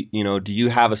do you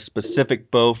have a specific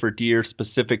bow for deer,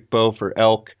 specific bow for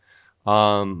elk?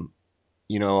 I'm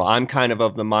kind of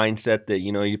the mindset that,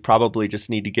 you probably just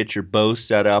need to get your bow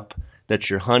set up,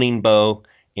 that's your hunting bow,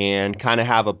 and kind of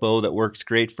have a bow that works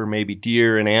great for maybe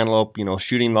deer and antelope,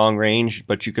 shooting long range,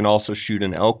 but you can also shoot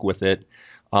an elk with it.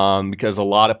 Because a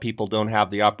lot of people don't have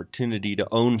the opportunity to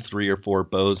own 3 or 4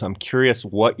 bows. I'm curious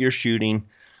what you're shooting,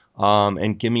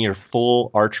 and give me your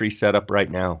full archery setup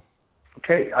right now.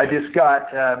 Okay, I just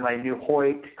got my new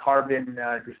Hoyt Carbon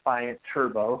Defiant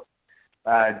Turbo.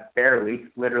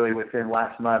 Literally within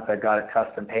last month, I got it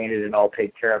custom painted and all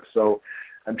taken care of. So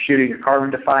I'm shooting a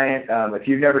Carbon Defiant. If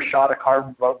you've never shot a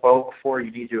carbon bow before,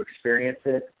 you need to experience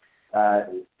it.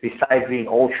 Besides being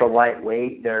ultra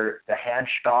lightweight, the hand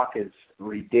stock is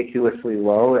ridiculously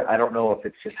low. I don't know if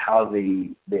it's just how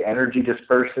the energy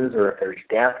disperses or if there's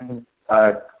damping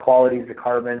qualities of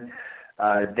carbon.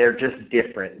 They're just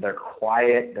different. They're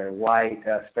quiet. They're light,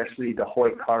 especially the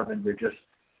Hoyt Carbon.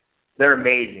 They're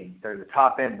amazing. They're the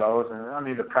top end bows,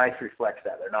 and the price reflects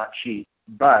that. They're not cheap,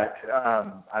 but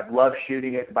I've loved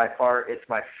shooting it. By far, it's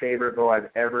my favorite bow I've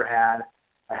ever had.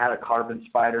 I had a Carbon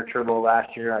Spider Turbo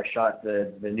last year. I shot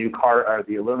the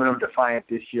the Aluminum Defiant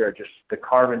this year. The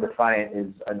Carbon Defiant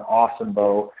is an awesome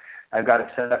bow. I've got it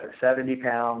set up at 70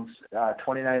 pounds,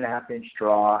 29.5-inch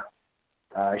draw.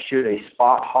 I shoot a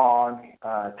Spot Hog,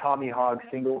 Tommy Hog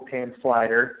single pin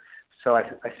slider. So I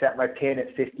set my pin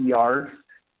at 50 yards,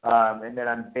 and then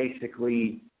I'm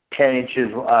basically 10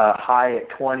 inches high at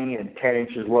 20 and 10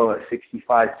 inches low at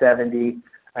 65, 70.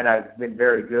 And I've been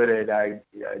very good at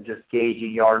just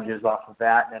gauging yardages off of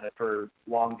that. And for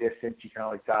long distance, you can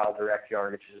only dial direct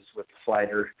yardages with the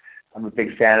slider. I'm a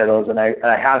big fan of those. And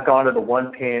I have gone to the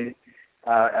 1 pin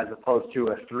as opposed to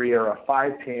a 3 or a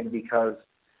 5 pin because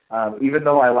even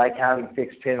though I like having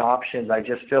fixed pin options, I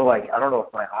just feel like, I don't know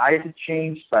if my eyes have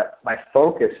changed, but my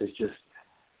focus is just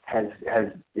has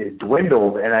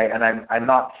dwindled, and I'm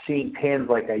not seeing pins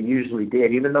like I usually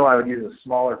did. Even though I would use a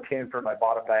smaller pin for my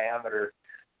bottom diameter,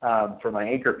 for my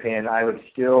anchor pin, I would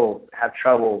still have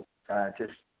trouble. I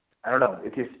don't know.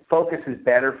 Focus is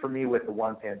better for me with the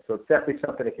 1 pin, so it's definitely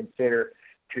something to consider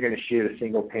if you're going to shoot a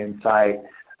single pin sight.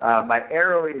 My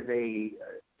arrow is an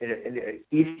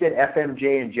Easton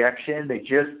FMJ injection. They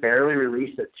just barely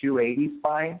released a 280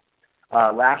 spine.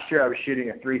 Last year I was shooting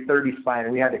a 330 spine,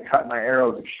 and we had to cut my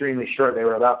arrows extremely short. They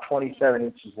were about 27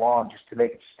 inches long just to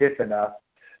make it stiff enough.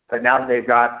 But now that they've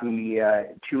got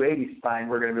the 280 spine,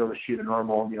 we're going to be able to shoot a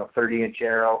normal, 30-inch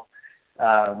arrow.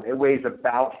 It weighs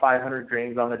about 500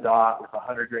 grains on the dot with a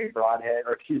 125 grain broadhead.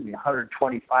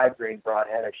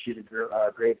 I shoot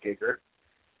a Grave Digger.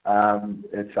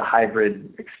 It's a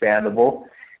hybrid expandable.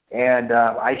 And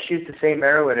I shoot the same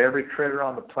arrow at every critter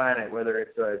on the planet, whether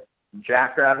it's a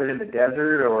jackrabbit in the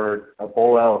desert or a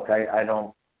bull elk. I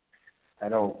don't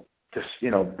just,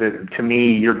 to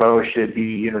me, your bow should be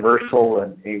universal,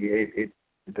 and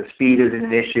the speed isn't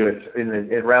an issue. It's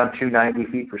around 290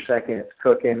 feet per second. It's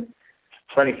cooking.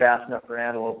 Plenty fast enough for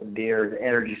antelope and deer. The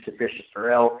energy sufficient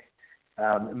for elk.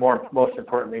 Most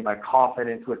importantly, my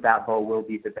confidence with that bow will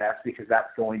be the best because that's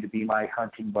going to be my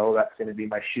hunting bow. That's going to be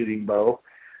my shooting bow.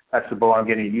 That's the bow I'm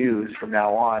going to use from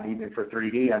now on. Even for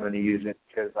 3D, I'm going to use it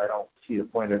because I don't see the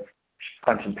point of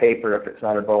punching paper if it's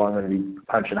not a bow I'm going to be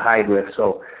punching hide with.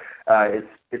 So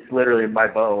it's literally my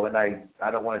bow, and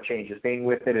I don't want to change a thing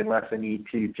with it unless I need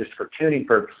to just for tuning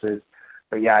purposes.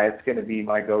 But yeah, it's going to be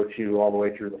my go-to all the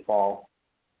way through the fall.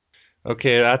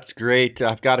 Okay, that's great.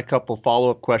 I've got a couple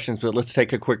follow-up questions, but let's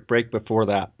take a quick break before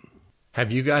that.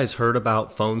 Have you guys heard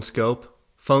about Phone Scope?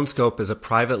 PhoneScope is a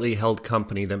privately held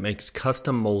company that makes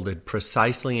custom-molded,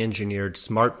 precisely engineered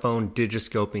smartphone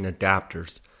digiscoping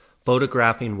adapters.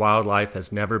 Photographing wildlife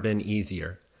has never been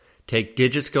easier. Take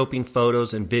digiscoping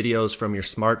photos and videos from your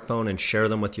smartphone and share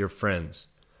them with your friends.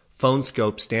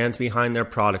 PhoneScope stands behind their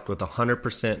product with a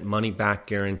 100% money-back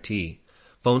guarantee.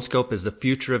 PhoneScope is the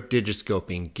future of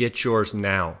digiscoping. Get yours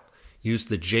now. Use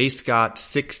the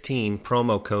JScott16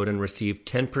 promo code and receive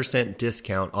 10%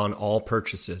 discount on all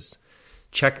purchases.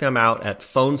 Check them out at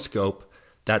PhoneScope,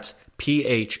 that's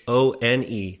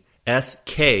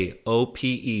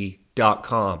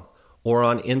PhoneSkope.com, or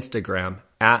on Instagram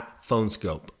at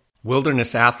PhoneScope.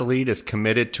 Wilderness Athlete is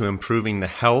committed to improving the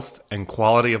health and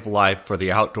quality of life for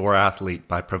the outdoor athlete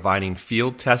by providing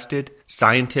field-tested,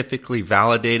 scientifically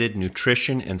validated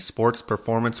nutrition and sports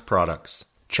performance products.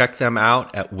 Check them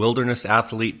out at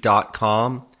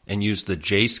wildernessathlete.com and use the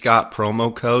JScott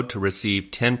promo code to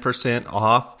receive 10%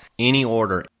 off any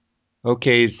order.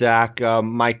 Okay, Zach,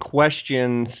 my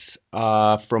questions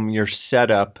from your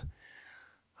setup.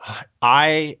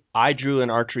 I drew an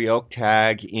archery elk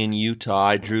tag in Utah.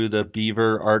 I drew the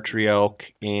beaver archery elk,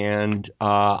 and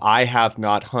I have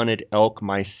not hunted elk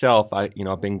myself. I've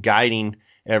been guiding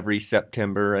every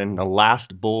September, and the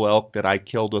last bull elk that I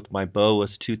killed with my bow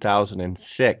was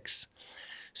 2006.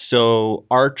 So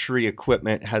archery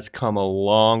equipment has come a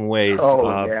long way.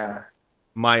 Oh, yeah.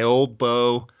 My old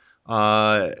bow,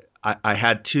 I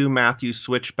had two Matthews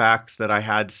switchbacks that I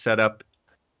had set up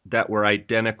that were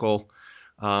identical.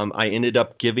 I ended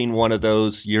up giving one of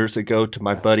those years ago to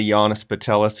my buddy Giannis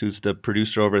Patelis, who's the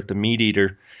producer over at the Meat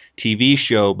Eater TV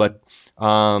show. But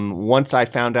once I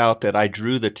found out that I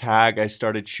drew the tag, I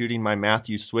started shooting my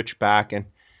Matthews switchback, and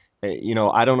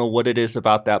I don't know what it is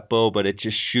about that bow, but it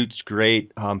just shoots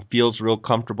great, feels real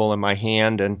comfortable in my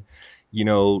hand, and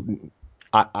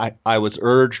I was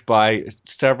urged by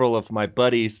several of my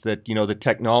buddies that the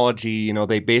technology,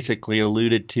 they basically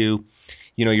alluded to,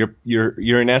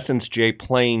 you're in essence, Jay,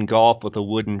 playing golf with a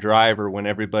wooden driver when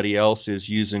everybody else is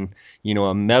using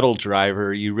a metal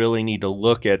driver. You really need to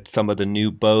look at some of the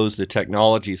new bows. The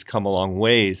technology's come a long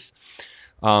ways.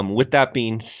 With that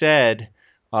being said,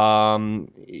 I've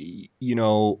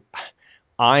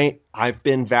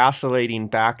been vacillating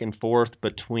back and forth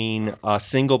between a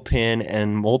single pin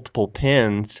and multiple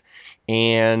pins,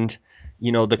 and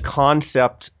the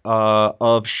concept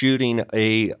of shooting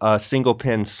a single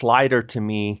pin slider to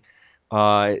me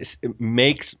it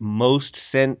makes most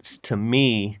sense to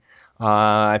me.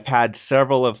 I've had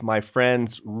several of my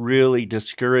friends really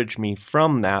discourage me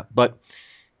from that, but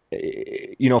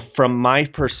from my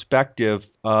perspective,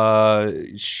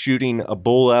 shooting a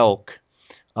bull elk,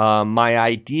 my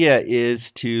idea is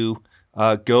to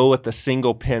go with a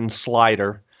single pin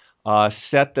slider,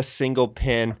 set the single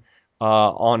pin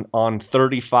on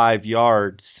 35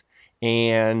 yards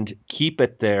and keep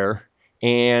it there.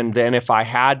 And then if I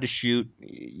had to shoot,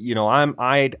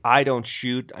 I don't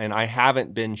shoot, and I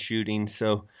haven't been shooting,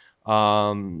 so I've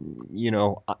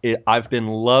been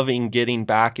loving getting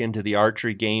back into the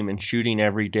archery game and shooting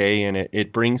every day, and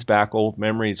it brings back old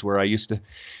memories where I used to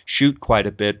shoot quite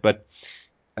a bit. But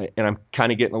and I'm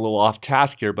kind of getting a little off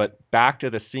task here, but back to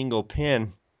the single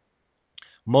pin.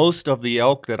 Most of the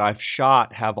elk that I've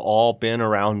shot have all been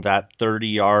around that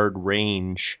 30-yard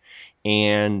range,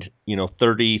 and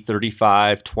 30,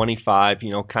 35, 25,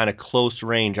 kind of close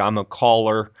range. I'm a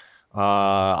caller.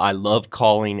 I love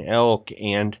calling elk,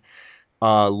 and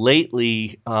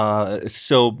lately,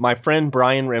 so my friend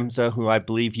Brian Remza, who I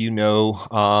believe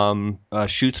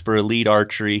shoots for Elite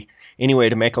Archery. Anyway,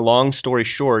 to make a long story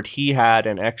short, he had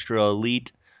an extra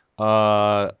Elite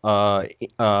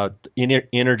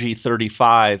Energy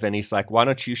 35, and he's like, "Why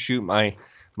don't you shoot my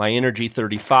Energy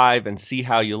 35 and see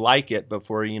how you like it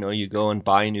before you go and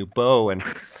buy a new bow?" And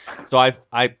so I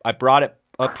brought it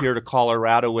up here to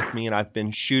Colorado with me, and I've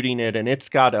been shooting it, and it's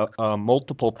got a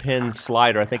multiple pin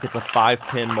slider. I think it's a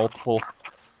 5-pin multiple,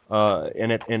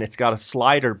 and it's got a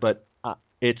slider. But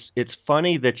it's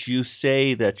funny that you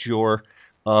say that your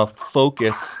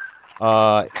focus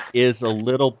is a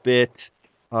little bit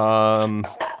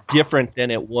different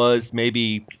than it was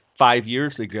maybe 5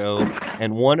 years ago.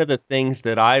 And one of the things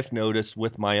that I've noticed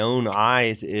with my own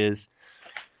eyes is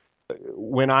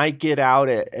when I get out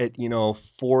at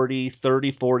 40,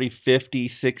 30, 40,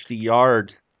 50, 60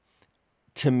 yards,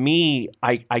 to me,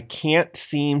 I can't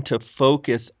seem to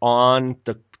focus on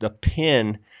the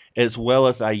pin as well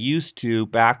as I used to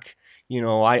back.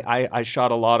 I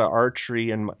shot a lot of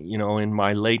archery in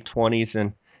my late 20s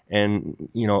and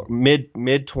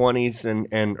mid 20s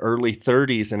and early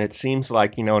 30s, and it seems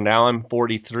like now I'm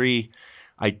 43.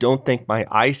 I don't think my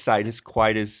eyesight is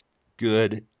quite as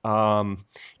good.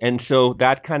 And so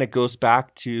that kind of goes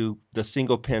back to the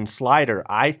single pin slider.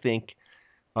 I think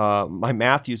my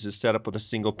Matthews is set up with a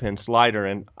single pin slider,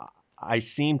 and I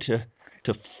seem to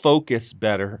focus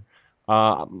better.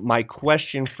 My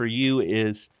question for you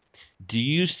is, do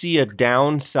you see a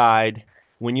downside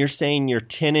when you're saying you're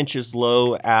 10 inches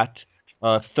low at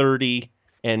 30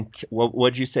 and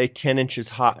what'd you say, 10 inches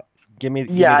high? Give me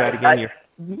that again.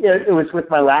 It was with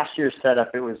my last year's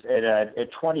setup. It was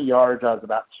at 20 yards, I was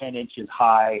about 10 inches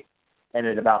high, and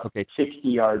at about 60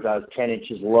 yards, I was 10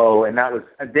 inches low. And that was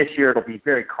this year. It'll be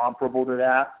very comparable to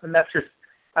that. And that's just,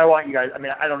 I want you guys. I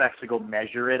mean, I don't actually go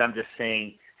measure it. I'm just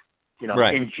saying,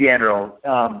 in general.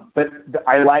 But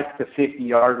I like the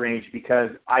 50-yard range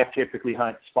because I typically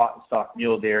hunt spot and stock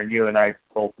mule deer, and you and I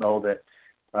both know that,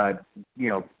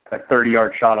 a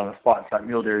 30-yard shot on a spot and stock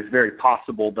mule deer is very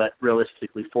possible, but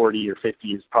realistically 40 or 50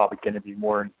 is probably going to be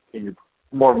more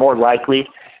likely.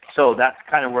 So that's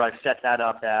kind of where I set that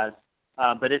up as.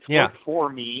 But it's worked for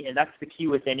me, and that's the key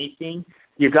with anything.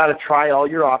 You've got to try all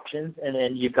your options, and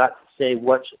then you've got to say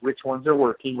which ones are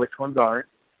working, which ones aren't.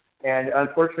 And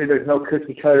unfortunately, there's no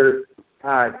cookie-cutter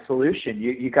solution.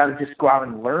 You got to just go out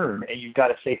and learn, and you've got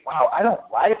to say, wow, I don't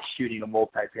like shooting a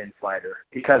multi-pin slider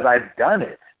because I've done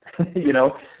it.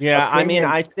 Yeah, I mean,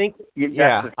 I think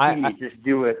I just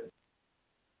do it.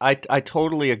 I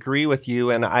totally agree with you,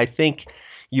 and I think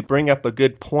you bring up a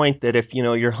good point that if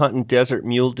you're hunting desert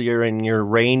mule deer in your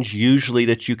range, usually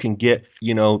that you can get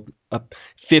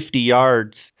 50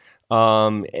 yards.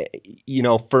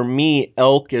 For me,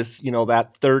 elk is that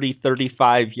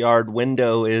 30-35 yard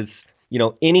window is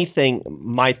anything.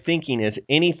 My thinking is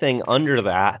anything under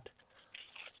that.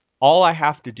 All I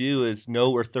have to do is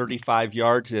know where 35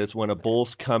 yards is when a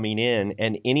bull's coming in,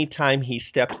 and anytime he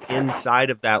steps inside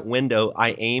of that window,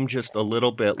 I aim just a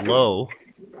little bit low.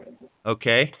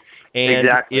 Okay, and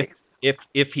exactly.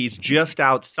 If he's just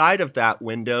outside of that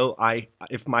window,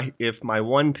 if my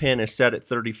one pin is set at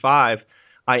 35,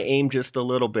 I aim just a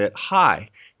little bit high.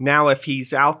 Now, if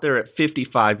he's out there at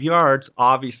 55 yards,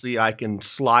 obviously I can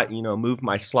move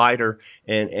my slider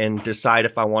and decide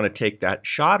if I want to take that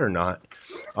shot or not.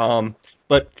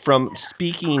 But from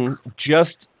speaking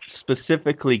just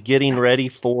specifically getting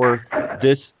ready for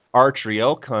this archery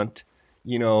elk hunt,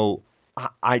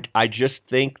 I just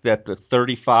think that the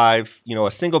 35, a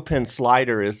single pin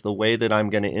slider is the way that I'm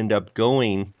going to end up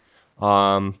going.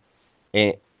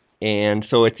 And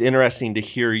so it's interesting to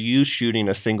hear you shooting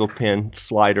a single pin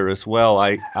slider as well.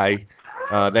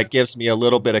 That gives me a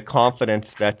little bit of confidence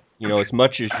that, as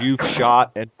much as you've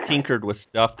shot and tinkered with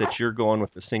stuff, that you're going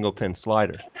with a single pin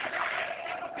slider.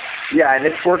 Yeah, and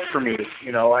it's worked for me.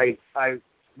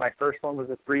 My first one was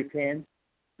a 3-pin,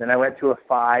 then I went to a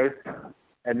 5,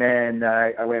 and then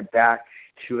I went back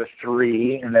to a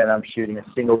 3, and then I'm shooting a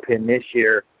single pin this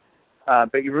year.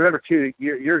 But you remember too,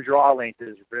 your draw length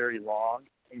is very long,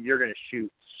 and you're going to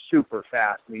shoot super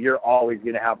fast. I mean, you're always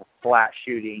going to have a flat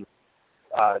shooting,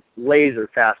 laser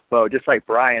fast bow, just like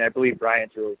Brian. I believe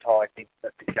Brian's really tall. I think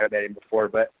that's the guy I met him before.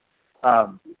 But,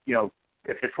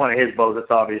 if it's one of his bows,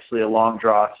 it's obviously a long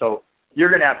draw. So you're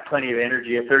going to have plenty of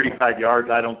energy. At 35 yards,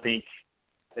 I don't think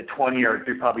at 20 yards,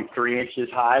 you're probably 3 inches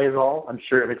high is all. I'm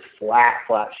sure if it's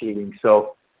flat shooting.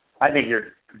 So I think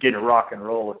you're getting a rock and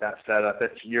roll with that setup.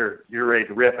 You're ready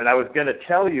to rip. And I was going to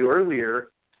tell you earlier,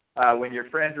 when your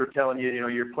friends were telling you,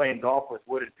 you're playing golf with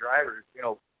wooded drivers,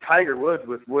 Tiger Woods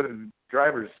with wooden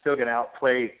drivers is still going to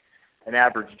outplay an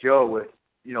average Joe with,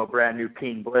 brand new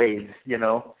peen blades,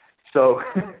 So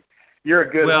you're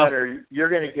a good hunter. You're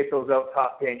going to get those up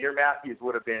top 10. Your Matthews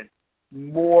would have been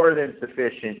more than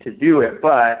sufficient to do it.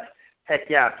 But heck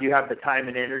yeah, if you have the time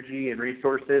and energy and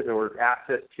resources or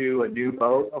access to a new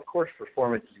boat, of course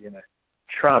performance is going to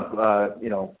trump,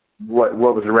 what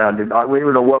was around. We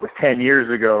don't know what was 10 years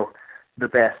ago the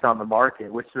best on the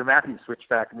market, which the Matthews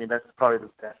Switchback, I mean, that's probably the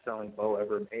best-selling bow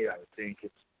ever made, I would think.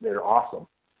 They're awesome.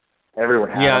 Everyone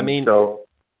has them. I mean, so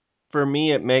for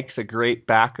me, it makes a great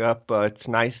backup. It's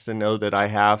nice to know that I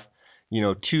have,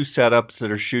 2 setups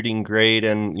that are shooting great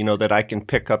and, that I can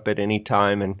pick up at any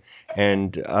time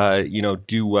and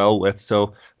do well with.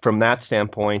 So from that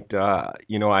standpoint,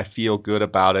 I feel good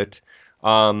about it.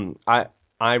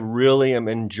 I really am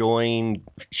enjoying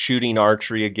shooting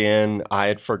archery again. I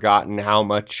had forgotten how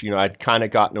much, I'd kind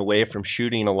of gotten away from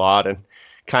shooting a lot and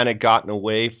kind of gotten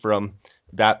away from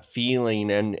that feeling.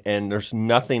 And there's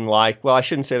nothing like, well, I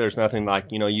shouldn't say there's nothing like,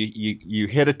 you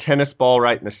hit a tennis ball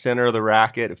right in the center of the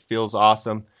racket. It feels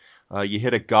awesome. You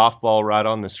hit a golf ball right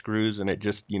on the screws and it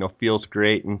just, feels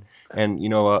great. And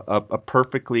a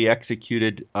perfectly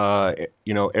executed,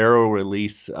 arrow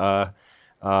release,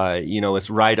 is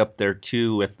right up there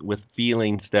too with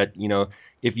feelings that,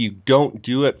 if you don't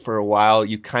do it for a while,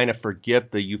 you kind of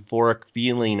forget the euphoric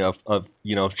feeling of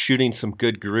shooting some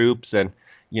good groups and,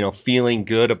 feeling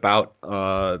good about,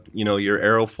 your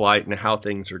arrow flight and how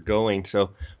things are going.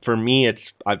 So for me,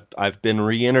 I've been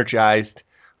re-energized,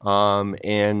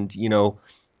 and,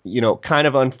 kind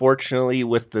of unfortunately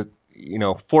with the,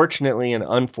 fortunately and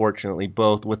unfortunately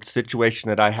both with the situation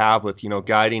that I have with,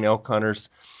 guiding elk hunters,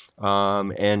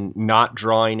 and not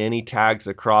drawing any tags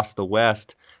across the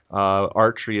West,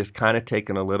 archery has kind of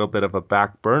taken a little bit of a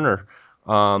back burner.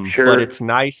 Sure. But it's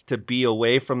nice to be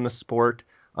away from the sport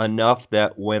enough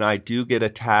that when I do get a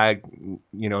tag,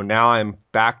 now I'm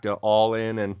back to all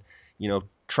in and,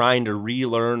 trying to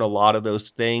relearn a lot of those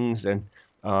things and,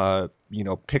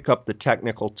 pick up the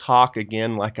technical talk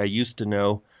again like I used to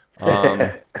know.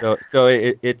 So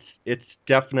it's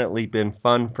definitely been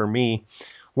fun for me.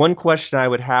 One question I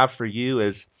would have for you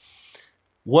is,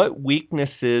 what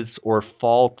weaknesses or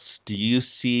faults do you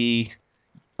see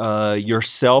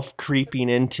yourself creeping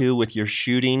into with your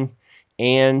shooting,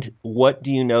 and what do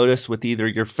you notice with either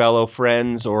your fellow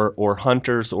friends or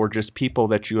hunters or just people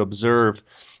that you observe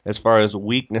as far as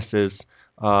weaknesses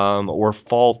or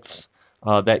faults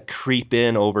that creep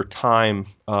in over time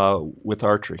with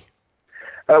archery?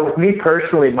 With me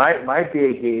personally, my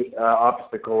big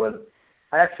obstacle, and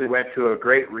I actually went to a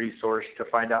great resource to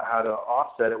find out how to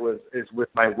offset it, is with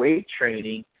my weight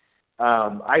training.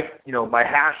 My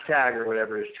hashtag or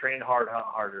whatever is train hard, hunt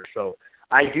harder. So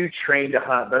I do train to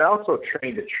hunt, but I also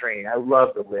train to train. I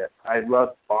love to lift. I love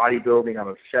bodybuilding. I'm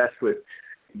obsessed with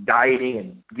dieting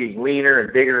and getting leaner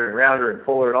and bigger and rounder and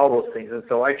fuller and all those things. And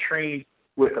so I train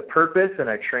with a purpose, and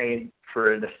I train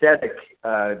for an aesthetic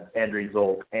end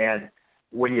result. And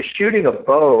when you're shooting a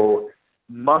bow,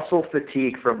 muscle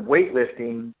fatigue from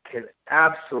weightlifting can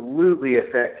absolutely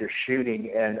affect your shooting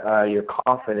and your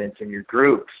confidence in your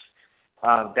groups.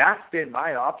 That's been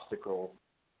my obstacle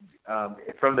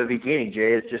from the beginning,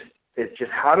 Jay. It's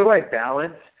just how do I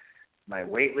balance my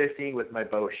weightlifting with my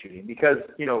bow shooting? Because,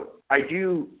 I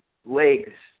do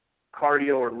legs,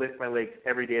 cardio, or lift my legs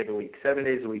every day of the week, 7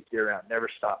 days a week, year round, never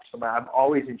stop. So I'm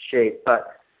always in shape,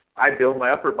 but I build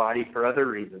my upper body for other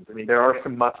reasons. I mean, there are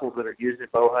some muscles that are used in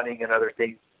bow hunting and other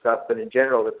things and stuff, but in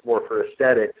general, it's more for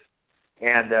aesthetics.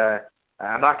 And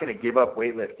I'm not going to give up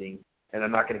weightlifting, and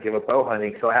I'm not going to give up bow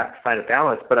hunting, so I have to find a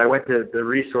balance. But I went to the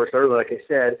resource earlier, like I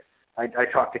said. I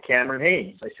talked to Cameron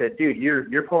Haynes. I said, dude,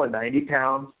 you're pulling 90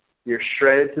 pounds. You're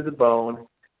shredded to the bone.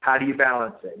 How do you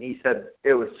balance it? And he said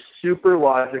it was super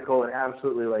logical and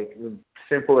absolutely like the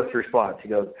simplest response. He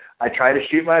goes, I try to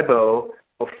shoot my bow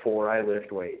before I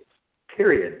lift weights,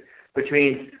 period. Which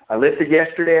means I lifted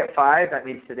yesterday at 5. That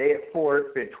means today at 4.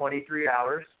 It's been 23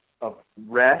 hours of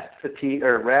rest, fatigue,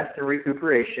 or rest and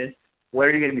recuperation. When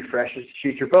are you going to be fresh to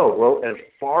shoot your bow? Well, as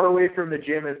far away from the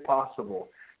gym as possible.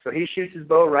 So he shoots his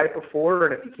bow right before,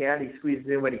 and if he can, he squeezes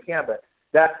in when he can. But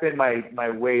that's been my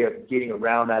way of getting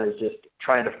around that, is just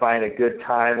trying to find a good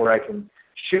time where I can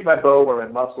shoot my bow where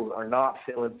my muscles are not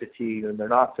feeling fatigued and they're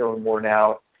not feeling worn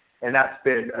out. And that's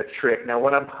been a trick. Now,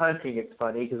 when I'm hunting, it's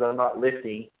funny because I'm not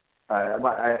lifting.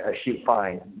 I shoot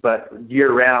fine. But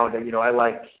year-round, I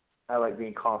like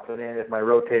being confident. If my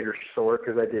rotator's sore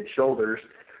because I did shoulders,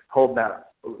 holding that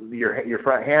your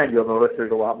front hand, you'll notice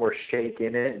there's a lot more shake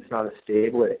in it. It's not as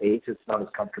stable. It aches. It's not as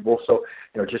comfortable. So,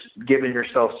 just giving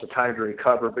yourself some time to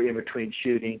recover, but in between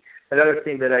shooting. Another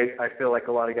thing that I feel like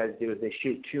a lot of guys do is they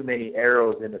shoot too many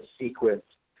arrows in a sequence.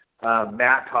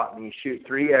 Matt taught me, shoot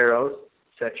 3 arrows,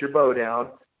 set your bow down,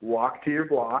 walk to your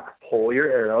block, pull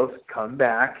your arrows, come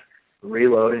back,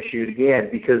 reload, and shoot again.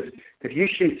 Because if you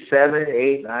shoot 7,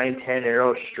 8, 9, 10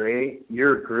 arrows straight,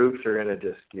 your groups are going to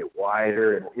just get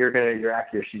wider, and your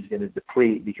accuracy is going to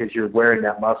deplete because you're wearing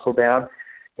that muscle down.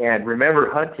 And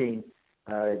remember, hunting,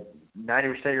 90%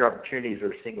 of your opportunities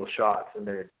are single shots, and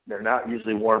they're not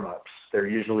usually warm-ups. They're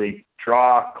usually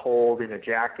draw, cold, in a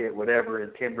jacket, whatever,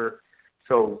 in timber.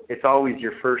 So it's always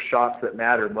your first shots that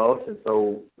matter most. And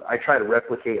so I try to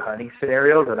replicate hunting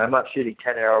scenarios, and I'm not shooting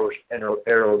 10 arrows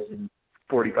in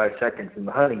 45 seconds in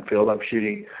the hunting field. I'm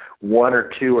shooting 1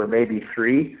 or 2 or maybe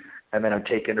 3, and then I'm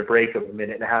taking a break of 1.5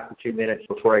 minutes to 2 minutes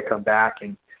before I come back.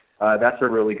 And that's a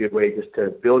really good way just to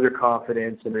build your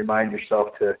confidence and remind yourself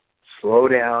to slow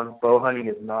down. Bow hunting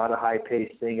is not a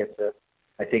high-paced thing.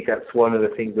 I think that's one of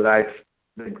the things that I've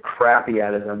been crappy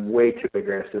at, is I'm way too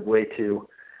aggressive, way too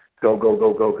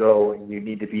go. And you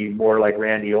need to be more like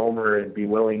Randy Ulmer and be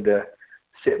willing to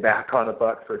sit back on a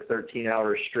buck for 13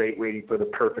 hours straight waiting for the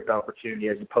perfect opportunity,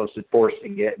 as opposed to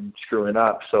forcing it and screwing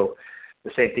up. So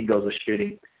the same thing goes with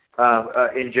shooting.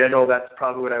 In general, that's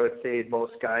probably what I would say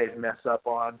most guys mess up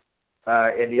on.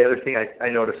 And the other thing I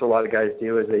notice a lot of guys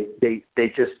do is they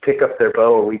just pick up their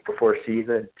bow a week before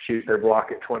season, shoot their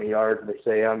block at 20 yards, and they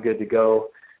say, I'm good to go.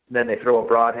 And then they throw a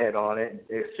broadhead on it, and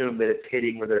they assume that it's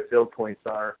hitting where their field points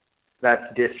are. That's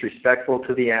disrespectful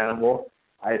to the animal.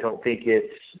 I don't think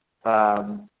it's,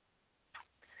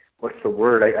 what's the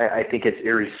word? I think it's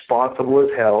irresponsible as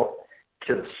hell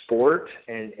to the sport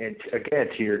and again,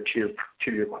 to your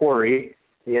quarry.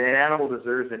 An animal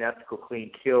deserves an ethical,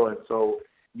 clean kill, and so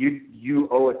you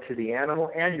owe it to the animal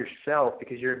and yourself,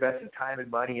 because you're investing time and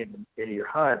money into your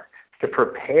hunt, to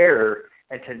prepare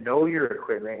and to know your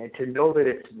equipment and to know that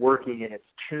it's working and it's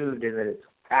tuned and that it's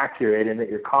accurate and that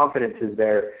your confidence is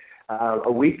there.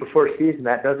 A week before season,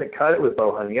 that doesn't cut it with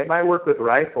bow hunting. It might work with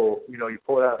rifle. You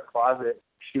pull it out of the closet,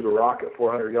 shoot a rock at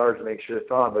 400 yards and make sure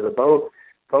it's on. But bows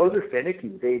are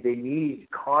finicky. They need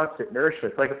constant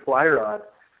nourishment. It's like a fly rod.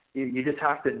 You just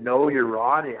have to know your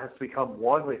rod. It has to become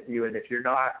one with you. And if you're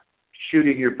not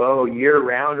shooting your bow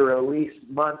year-round or at least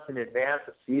months in advance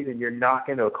of season, you're not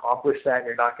going to accomplish that, and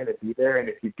you're not going to be there. And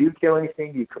if you do kill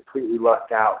anything, you completely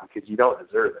lucked out, because you don't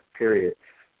deserve it, period.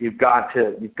 You've got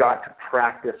to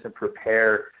practice and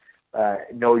prepare,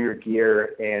 know your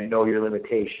gear and know your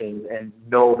limitations, and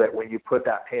know that when you put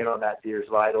that pin on that deer's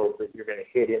vitals, that you're going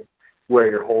to hit him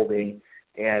where you're holding.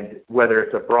 And whether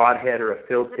it's a broadhead or a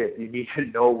field tip, you need to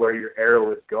know where your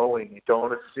arrow is going. You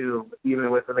don't assume,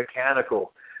 even with a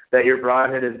mechanical, that your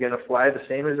broadhead is going to fly the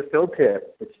same as a field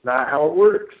tip. It's not how it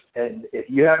works. And if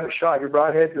you haven't shot your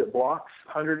broadhead to blocks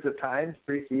hundreds of times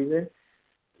pre-season,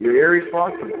 you're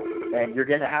irresponsible, and you're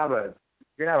going to have a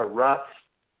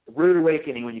rude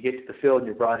awakening when you get to the field and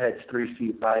your broadhead's 3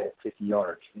 feet right at 50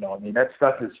 yards. That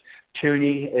stuff is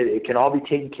tuning. It can all be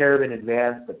taken care of in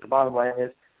advance, but the bottom line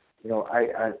is,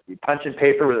 punching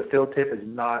paper with a field tip is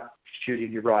not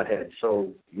shooting your broadhead.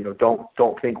 So, don't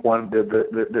think one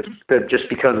just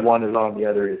because one is on, the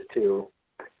other is too.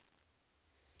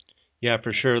 Yeah,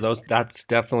 for sure. That's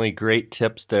definitely great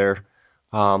tips there.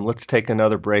 Let's take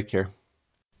another break here.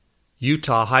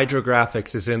 Utah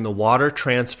Hydrographics is in the water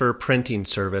transfer printing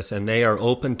service, and they are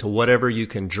open to whatever you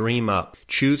can dream up.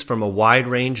 Choose from a wide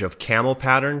range of camo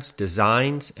patterns,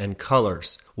 designs, and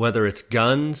colors. Whether it's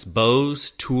guns,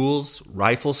 bows, tools,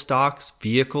 rifle stocks,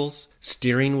 vehicles,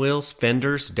 steering wheels,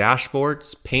 fenders,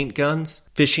 dashboards, paint guns,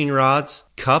 fishing rods,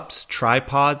 cups,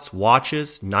 tripods,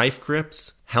 watches, knife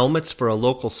grips, helmets for a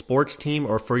local sports team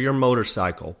or for your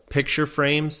motorcycle, picture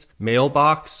frames,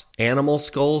 mailbox, animal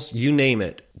skulls, you name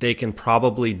it, they can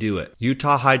probably do it.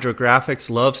 Utah Hydrographics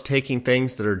loves taking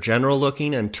things that are general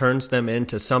looking and turns them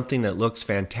into something that looks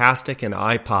fantastic and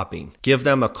eye-popping. Give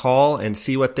them a call and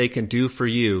see what they can do for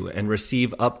you, and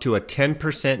receive up to a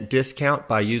 10% discount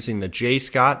by using the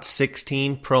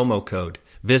JScott16 promo code.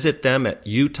 Visit them at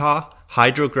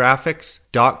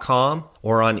utahhydrographics.com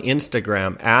or on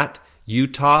Instagram at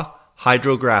Utah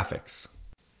Hydrographics.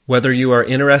 Whether you are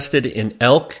interested in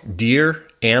elk, deer,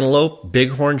 antelope,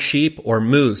 bighorn sheep, or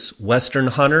moose, Western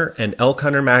Hunter and Elk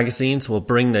Hunter magazines will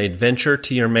bring the adventure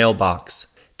to your mailbox.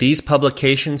 These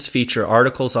publications feature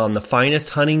articles on the finest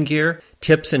hunting gear,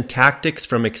 tips and tactics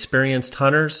from experienced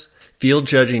hunters, field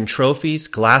judging trophies,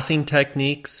 glassing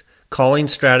techniques, calling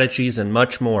strategies, and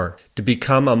much more. To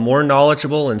become a more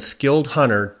knowledgeable and skilled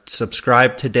hunter,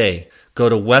 subscribe today. Go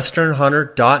to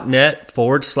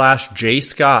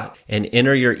westernhunter.net/JScott and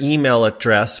enter your email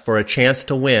address for a chance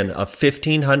to win a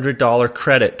 $1,500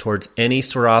 credit towards any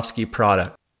Swarovski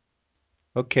product.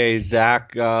 Okay,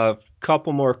 Zach,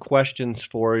 couple more questions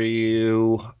for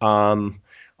you.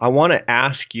 I want to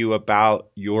ask you about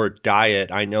your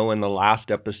diet. I know in the last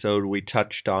episode we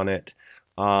touched on it.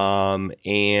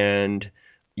 And,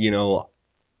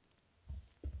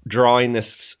 drawing this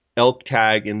elk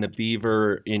tag in the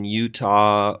beaver in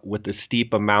Utah with as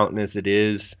steep a mountain as it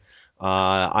is,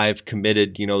 I've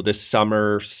committed, this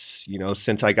summer,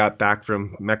 since I got back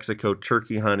from Mexico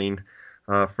turkey hunting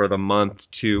for the month,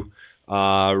 to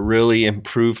really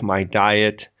improve my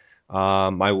diet.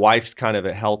 My wife's kind of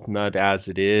a health nut as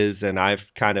it is, and I've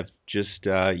kind of just,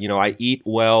 I eat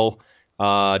well,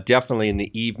 definitely in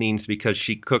the evenings because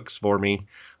she cooks for me.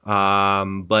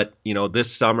 But, this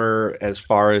summer, as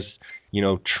far as,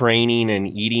 training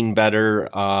and eating better,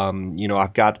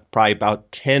 I've got probably about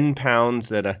 10 pounds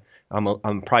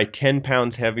I'm probably 10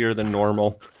 pounds heavier than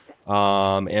normal.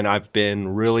 And I've been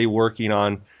really working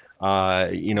on,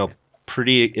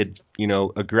 pretty,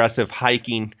 aggressive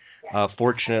hiking.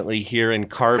 Fortunately, here in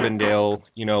Carbondale,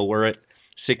 we're at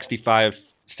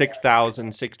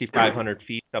 6,500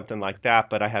 feet, something like that.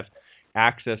 But I have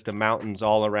access to mountains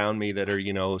all around me that are,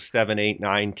 7, 8,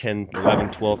 9, 10,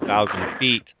 11, 12,000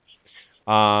 feet.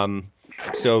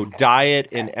 So diet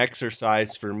and exercise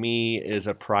for me is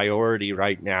a priority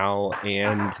right now,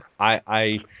 and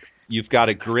you've got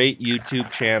a great YouTube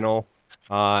channel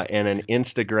and an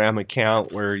Instagram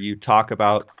account where you talk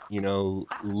about,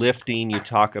 lifting, you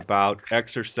talk about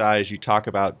exercise, you talk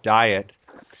about diet.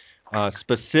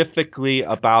 Specifically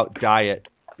about diet,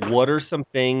 what are some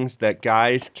things that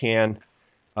guys can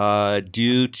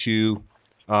do to,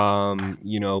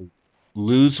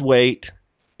 lose weight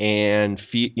and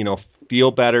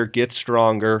feel better, get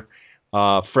stronger,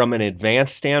 from an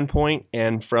advanced standpoint,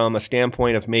 and from a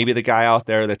standpoint of maybe the guy out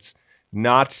there that's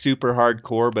not super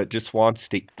hardcore but just wants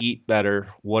to eat better?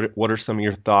 What are some of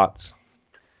your thoughts?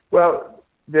 Well,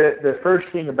 the first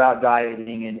thing about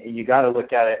dieting, and you got to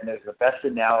look at it, and there's the best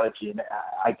analogy, and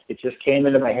it just came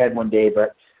into my head one day,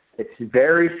 but it's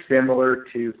very similar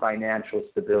to financial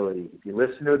stability. If you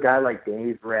listen to a guy like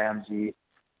Dave Ramsey,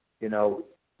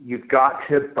 you've got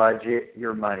to budget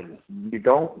your money. You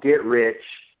don't get rich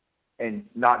and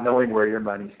not knowing where your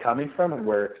money's coming from and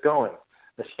where it's going.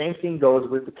 The same thing goes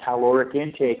with the caloric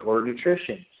intake or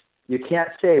nutrition. You can't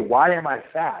say, why am I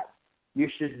fat? You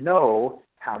should know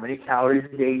how many calories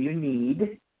a day you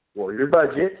need for your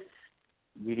budget.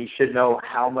 You should know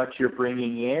how much you're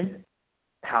bringing in,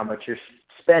 how much you're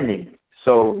spending.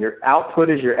 So your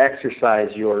output is your exercise,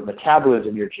 your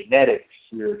metabolism, your genetics,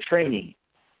 your training.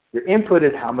 Your input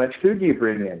is how much food do you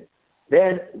bring in.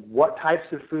 Then what types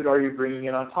of food are you bringing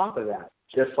in on top of that?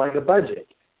 Just like a budget.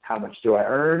 How much do I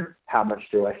earn? How much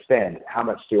do I spend? How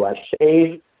much do I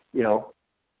save?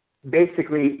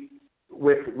 Basically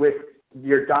with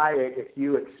your diet, if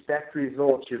you expect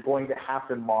results, you're going to have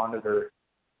to monitor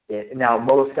it. Now,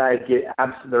 most guys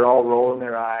they're all rolling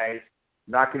their eyes.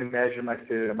 I'm not going to measure my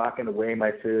food. I'm not going to weigh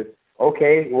my food.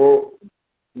 Okay, well,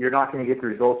 you're not going to get the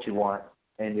results you want,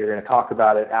 and you're going to talk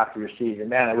about it after your season.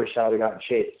 Man, I wish I would have gotten in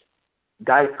shape.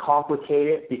 Guys complicate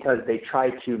it because they try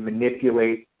to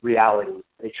manipulate reality.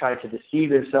 They try to deceive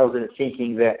themselves into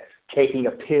thinking that taking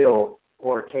a pill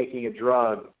or taking a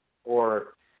drug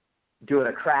or doing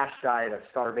a crash diet of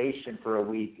starvation for a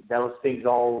week, those things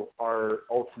all are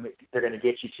ultimate. They're going to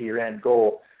get you to your end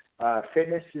goal.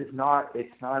 Fitness is not a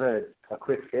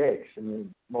quick fix. I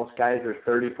mean, most guys are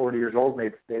 30, 40 years old,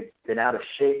 and they've been out of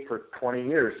shape for 20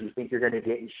 years. You think you're going to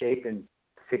get in shape in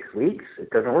 6 weeks? It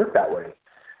doesn't work that way.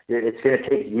 It's going to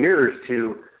take years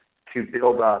to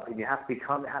build up, and it has to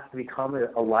become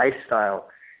a lifestyle.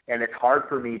 And it's hard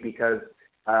for me because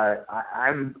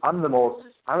I'm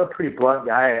a pretty blunt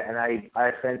guy, and I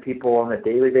offend people on a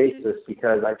daily basis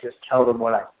because I just tell them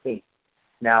what I think.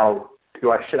 Now,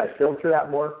 should I filter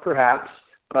that more? Perhaps,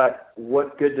 but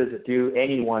what good does it do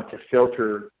anyone to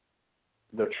filter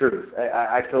the truth?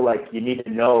 I feel like you need to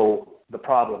know the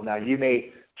problem. Now, you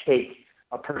may take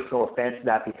a personal offense to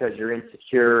that because you're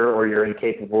insecure or you're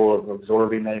incapable of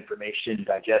absorbing that information,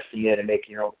 digesting it, and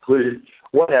making your own conclusions.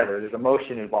 Whatever. There's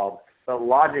emotion involved. But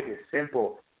logic is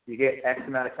simple. You get X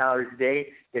amount of calories a day.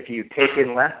 If you take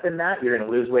in less than that, you're going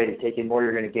to lose weight. If you take in more,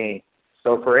 you're going to gain.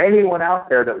 So for anyone out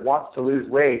there that wants to lose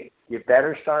weight, you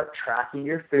better start tracking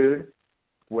your food,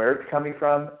 where it's coming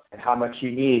from, and how much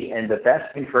you need. And the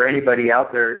best thing for anybody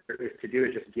out there is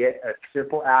just get a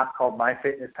simple app called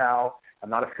MyFitnessPal. I'm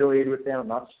not affiliated with them. I'm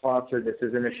not sponsored. This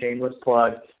isn't a shameless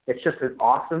plug. It's just an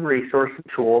awesome resource and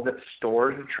tool that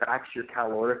stores and tracks your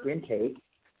caloric intake.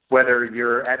 Whether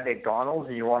you're at McDonald's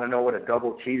and you want to know what a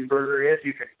double cheeseburger is,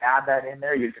 you can add that in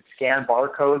there. You can scan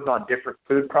barcodes on different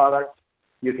food products.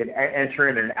 You can enter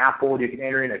in an apple. You can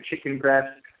enter in a chicken breast.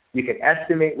 You can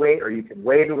estimate weight or you can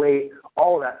weigh the weight,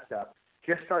 all of that stuff.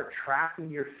 Just start tracking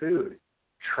your food,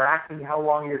 tracking how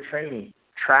long you're training,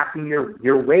 tracking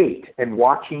your weight, and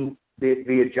watching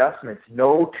the adjustments.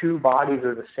 No two bodies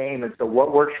are the same, and so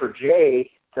what works for Jay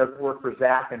doesn't work for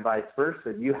Zach and vice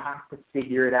versa. You have to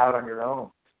figure it out on your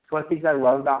own. It's one of the things I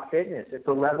love about fitness. It's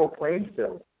a level playing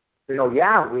field.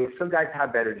 Some guys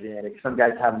have better genetics, some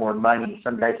guys have more money,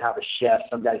 some guys have a chef,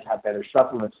 some guys have better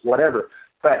supplements, whatever.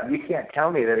 But you can't tell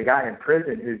me that a guy in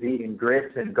prison who's eating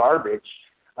grits and garbage,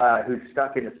 who's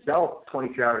stuck in a cell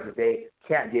 22 hours a day,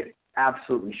 can't get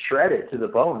absolutely shredded to the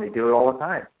bone. They do it all the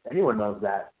time. Anyone knows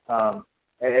that.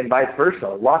 And vice versa.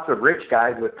 Lots of rich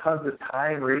guys with tons of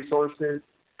time, resources,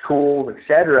 tools,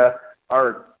 etc.,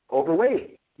 are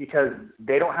overweight because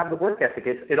they don't have the work ethic.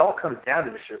 It all comes down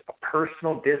to just a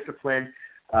personal discipline,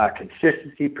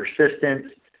 consistency,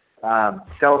 persistence,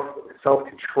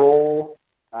 self-control,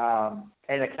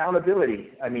 and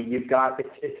accountability. I mean,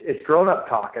 it's grown-up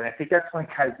talk, and I think that's when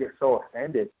guys get so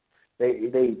offended.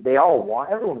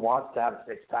 Everyone wants to have a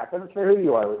six-pack. I don't care who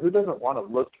you are. Who doesn't want to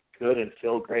look good and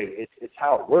feel great? It's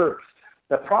how it works.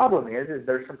 The problem is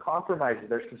there's some compromises,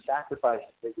 there's some sacrifices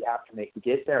that you have to make to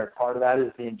get there. And part of that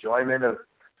is the enjoyment of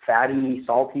fatty,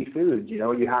 salty foods. You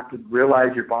know, you have to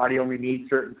realize your body only needs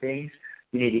certain things.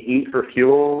 You need to eat for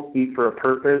fuel, eat for a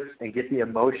purpose, and get the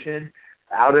emotion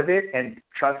out of it. And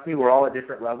trust me, we're all at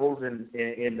different levels in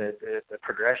the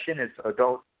progression. And so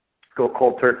don't go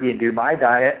cold turkey and do my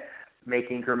diet.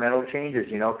 Make incremental changes,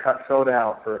 you know, cut soda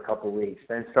out for a couple of weeks,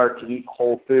 then start to eat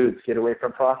whole foods, get away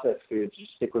from processed foods,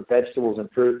 just stick with vegetables and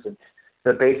fruits and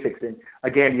the basics. And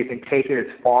again, you can take it as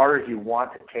far as you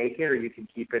want to take it, or you can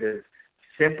keep it as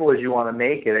simple as you want to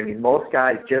make it. I mean, most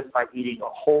guys, just by eating a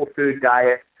whole food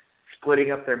diet,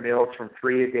 splitting up their meals from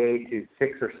 3 a day to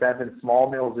 6 or 7 small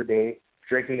meals a day,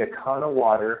 drinking a ton of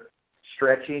water,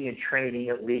 stretching and training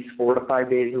at least 4 to 5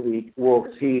 days a week, will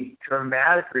see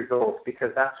dramatic results,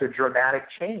 because that's a dramatic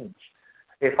change.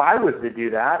 If I was to do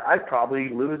that, I'd probably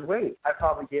lose weight. I'd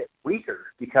probably get weaker,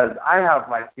 because I have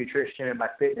my nutrition and my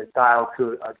fitness dialed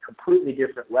to a completely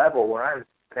different level where I'm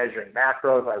measuring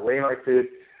macros, I weigh my food.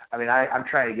 I mean, I'm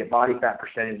trying to get body fat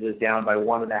percentages down by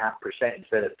 1.5%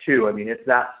 instead of 2. I mean, it's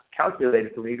not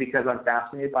calculated for me because I'm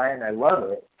fascinated by it and I love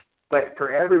it. But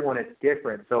for everyone, it's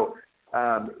different. So,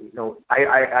 you know,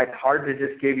 it's hard to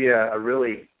just give you a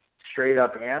really straight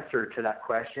up answer to that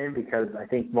question, because I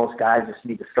think most guys just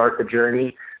need to start the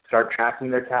journey, start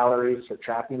tracking their calories, start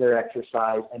tracking their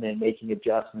exercise, and then making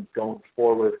adjustments going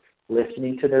forward,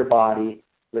 listening to their body,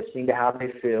 listening to how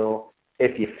they feel.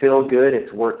 If you feel good,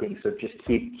 it's working. So just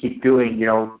keep doing, you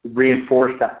know,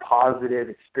 reinforce that positive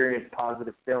experience,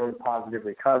 positive feeling, positive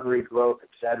recovery, growth,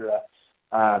 etc.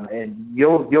 And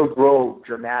you'll grow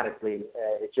dramatically.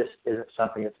 It just isn't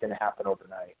something that's going to happen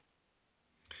overnight.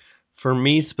 For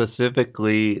me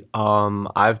specifically,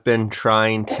 I've been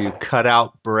trying to cut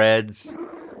out breads,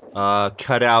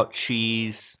 cut out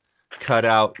cheese, cut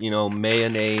out, you know,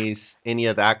 mayonnaise, any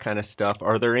of that kind of stuff.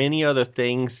 Are there any other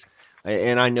things?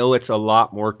 And I know it's a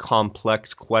lot more complex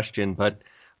question, but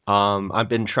I've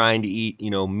been trying to eat, you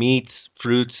know, meats,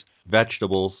 fruits,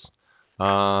 vegetables.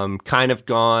 Kind of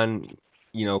going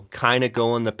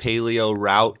the paleo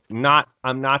route.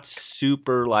 I'm not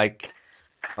super like,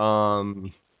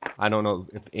 I don't know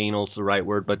if anal's the right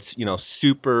word, but, you know,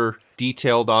 super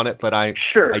detailed on it. But I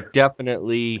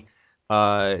definitely,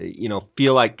 you know,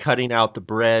 feel like cutting out the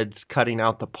breads, cutting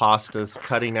out the pastas,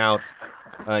 cutting out,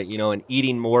 you know, and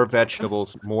eating more vegetables,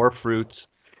 more fruits,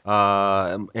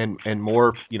 and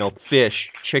more, you know, fish,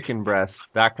 chicken breasts,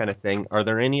 that kind of thing. Are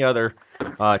there any other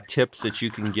tips that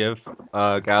you can give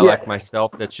a guy like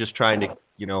myself that's just trying to,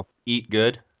 you know, eat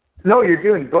good? No,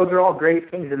 those are all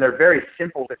great things, and they're very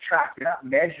simple to track. You're not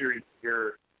measuring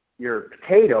your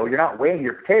potato. You're not weighing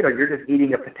your potato. You're just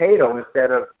eating a potato instead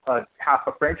of half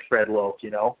a French bread loaf, you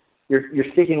know. You're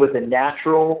sticking with a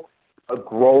natural, a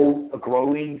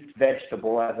growing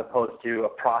vegetable, as opposed to a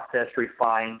processed,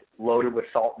 refined, loaded with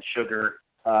salt and sugar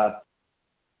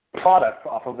product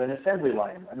off of an assembly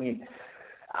line. I mean,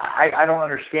 I don't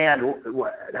understand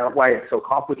why it's so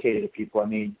complicated to people. I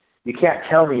mean, you can't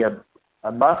tell me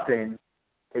a muffin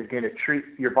is going to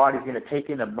your body's going to take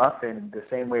in a muffin the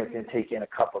same way it's going to take in a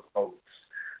cup of oats.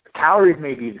 The calories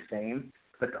may be the same,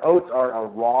 but the oats are a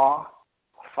raw,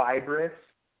 fibrous,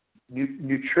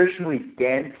 nutritionally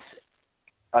dense,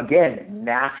 again,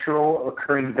 natural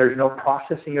occurring. There's no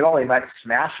processing at all. You might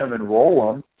smash them and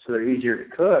roll them so they're easier to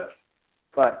cook,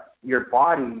 but your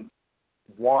body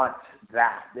wants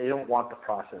that. They don't want the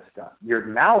processed stuff. Your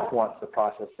mouth wants the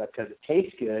processed stuff because it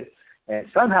tastes good, and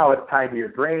somehow it's tied to your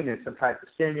brain in some type of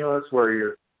stimulus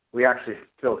where we actually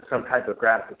feel some type of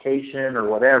gratification or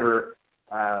whatever.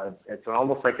 It's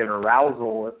almost like an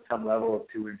arousal at some level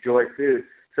to enjoy food.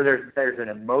 So there's an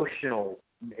emotional.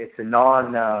 It's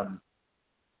an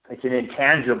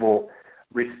intangible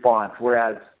response,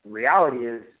 whereas reality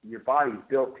is your body's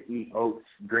built to eat oats,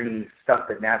 greens, stuff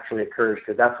that naturally occurs,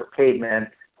 because that's what cavemen.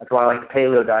 That's why I like the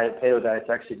paleo diet. Paleo diet's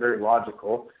actually very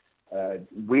logical.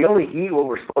 We only eat what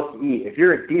we're supposed to eat. If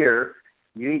you're a deer,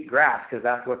 you eat grass because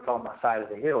that's what's on the side of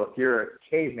the hill. If you're a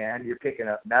caveman, you're picking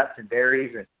up nuts and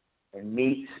berries and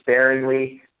meat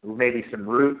sparingly, maybe some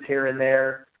roots here and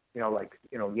there, like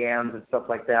yams and stuff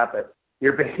like that. But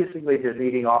you're basically just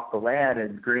eating off the land,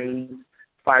 and greens,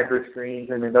 fibrous greens.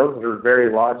 I mean, those are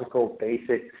very logical,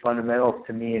 basic fundamentals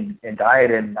to me in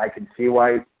diet, and I can see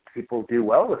why people do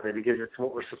well with it, because it's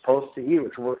what we're supposed to eat.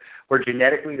 We're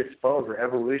genetically disposed, we're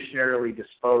evolutionarily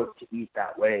disposed to eat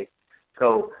that way.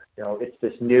 So, it's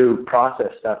this new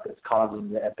processed stuff that's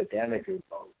causing the epidemic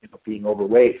of being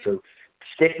overweight. So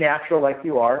stick natural like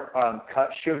you are. Cut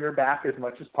sugar back as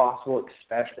much as possible,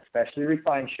 especially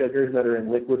refined sugars that are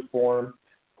in liquid form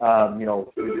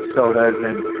sodas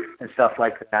and stuff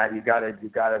like that. You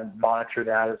gotta monitor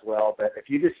that as well. But if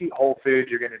you just eat whole foods,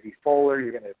 you're going to be fuller.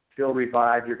 You're going to feel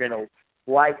revived. You're going to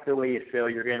like the way you feel.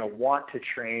 You're going to want to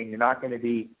train. You're not going to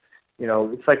be,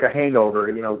 it's like a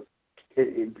hangover.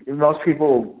 Most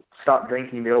people stop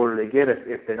drinking the older they get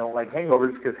if they don't like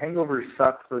hangovers, because hangovers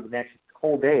suck for the next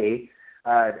whole day.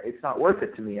 It's not worth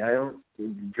it to me.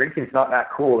 Drinking's not that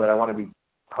cool that I want to be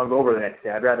hungover the next day.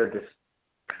 I'd rather just,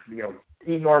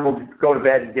 eat normal, go to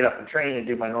bed and get up and train and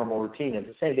do my normal routine. It's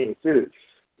the same thing with food.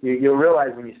 You'll realize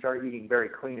when you start eating very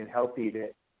clean and healthy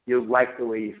that you'll like the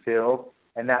way you feel,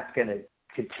 and that's going to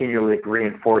continually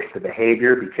reinforce the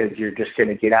behavior, because you're just going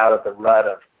to get out of the rut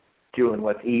of doing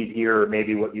what's easier or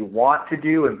maybe what you want to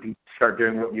do and start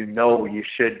doing what you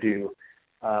should do.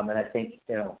 And I think,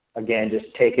 again, just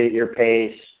take it at your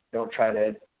pace. Don't try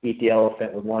to eat the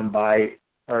elephant with one bite,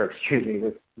 with,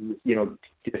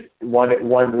 just one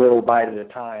little bite at a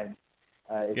time.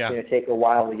 It's going to take a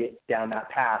while to get down that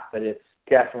path, but it's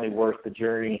definitely worth the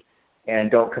journey.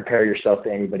 And don't compare yourself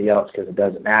to anybody else, because it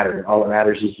doesn't matter. All that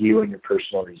matters is you and your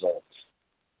personal results.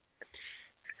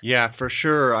 Yeah, for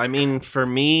sure. I mean, for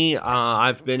me,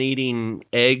 I've been eating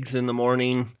eggs in the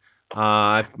morning.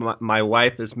 My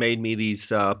wife has made me these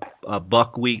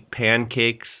buckwheat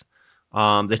pancakes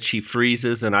that she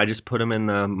freezes, and I just put them in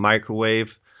the microwave.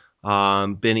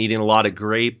 Been eating a lot of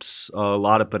grapes, a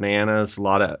lot of bananas, a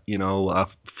lot of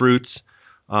fruits.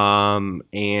 And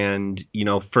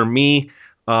for me,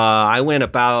 I went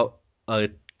about a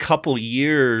couple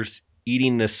years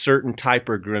eating this certain type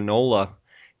of granola,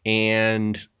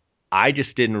 and I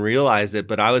just didn't realize it,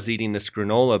 but I was eating this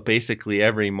granola basically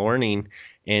every morning,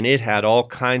 and it had all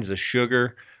kinds of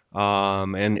sugar,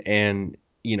 and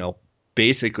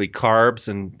basically carbs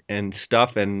and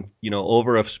stuff. And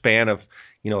over a span of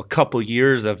a couple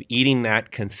years of eating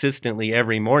that consistently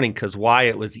every morning, because why?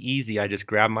 It was easy. I just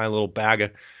grabbed my little bag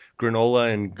of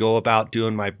granola and go about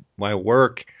doing my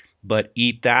work, but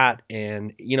eat that.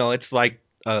 And it's like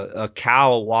a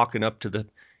cow walking up to the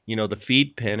the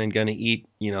feed pen and going to eat.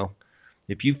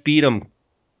 If you feed them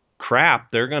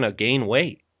crap, they're going to gain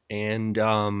weight. And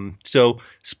so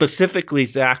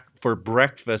specifically, Zach, for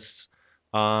breakfast,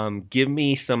 give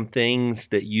me some things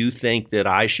that you think that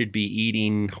I should be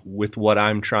eating with what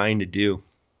I'm trying to do.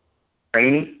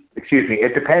 Training? Excuse me.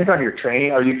 It depends on your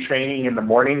training. Are you training in the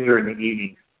mornings or in the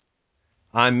evenings?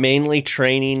 I'm mainly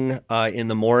training in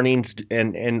the mornings,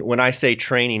 and when I say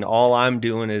training, all I'm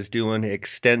doing is doing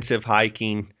extensive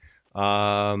hiking,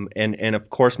 and of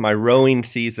course my rowing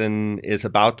season is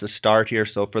about to start here.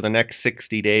 So for the next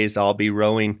 60 days, I'll be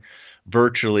rowing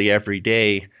virtually every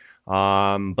day.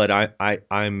 But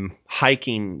I'm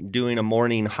hiking, doing a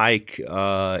morning hike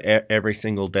every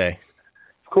single day.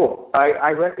 Cool. I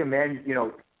recommend,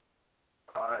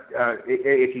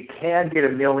 if you can get a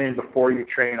meal in before you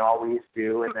train, always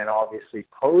do. And then obviously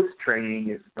post-training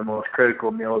is the most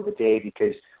critical meal of the day,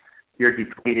 because you're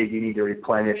depleted. You need to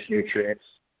replenish nutrients.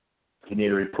 You need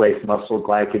to replace muscle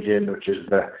glycogen, which is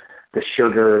the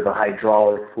sugar, the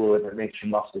hydraulic fluid that makes your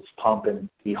muscles pump and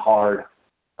be hard.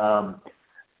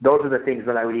 Those are the things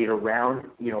that I would eat around,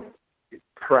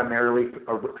 primarily,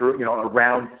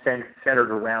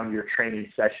 centered around your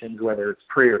training sessions, whether it's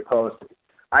pre or post.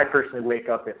 I personally wake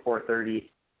up at 4:30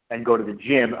 and go to the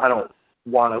gym. I don't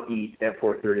want to eat at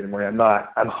 4:30 in the morning.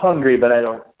 I'm hungry, but I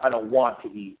don't want to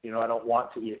eat. I don't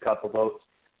want to eat a cup of oats.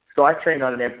 So I train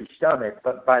on an empty stomach,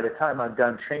 but by the time I'm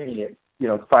done training at,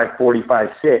 5:45,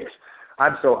 6,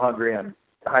 I'm so hungry, I'm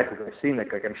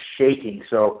hypoglycemic, like I'm shaking.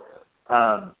 So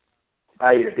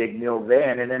I eat a big meal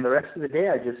then, and then the rest of the day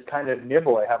I just kind of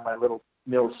nibble. I have my little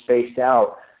meals spaced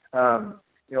out.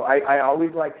 I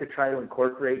always like to try to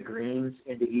incorporate greens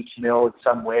into each meal in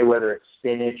some way, whether it's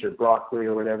spinach or broccoli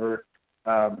or whatever.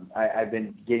 I've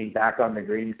been getting back on the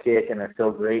green kick, and I feel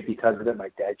great because of it. My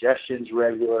digestion's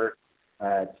regular.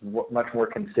 It's much more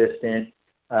consistent.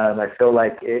 I feel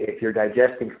like if you're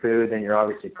digesting food, then you're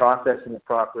obviously processing it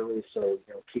properly. So,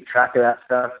 keep track of that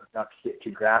stuff. Not to get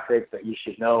too graphic, but you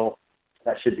should know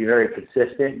that should be very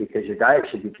consistent, because your diet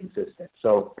should be consistent.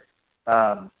 So,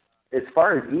 as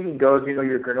far as eating goes,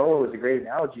 your granola was a great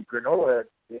analogy. Granola,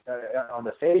 on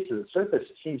the face or the surface,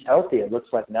 it seems healthy. It looks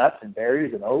like nuts and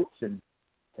berries and oats and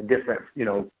different,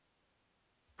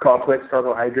 complex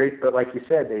carbohydrates. But like you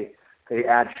said, they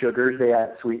add sugars, they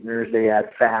add sweeteners, they add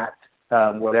fat,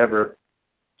 whatever.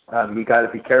 You got to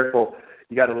be careful.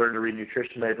 You got to learn to read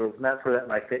nutrition labels, and that's where that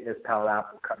MyFitnessPal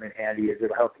app will come in handy. Is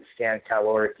it'll help you scan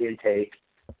caloric intake,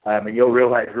 and you'll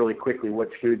realize really quickly which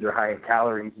foods are high in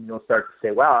calories, and you'll start to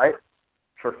say, wow,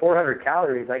 for 400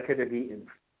 calories, I could have eaten,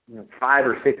 5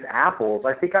 or 6 apples,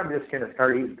 I think I'm just going to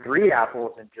start eating 3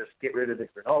 apples and just get rid of the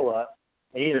granola.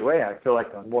 And either way, I feel like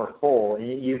I'm more full.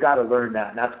 And you've got to learn that,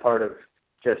 and that's part of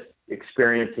just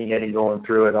experiencing it and going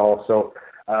through it all. So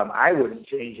I wouldn't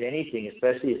change anything,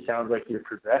 especially it sounds like you're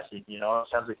progressing. It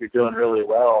sounds like you're doing really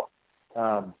well.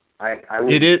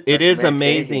 It is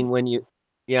amazing when you,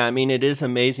 it is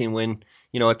amazing when,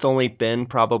 it's only been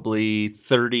probably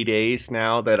 30 days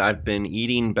now that I've been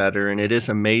eating better, and it is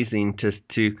amazing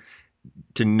to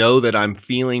know that I'm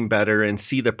feeling better and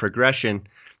see the progression.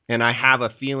 And I have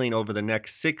a feeling over the next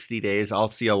 60 days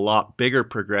I'll see a lot bigger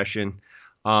progression.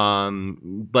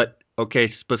 But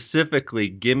okay, specifically,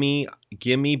 give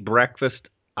me breakfast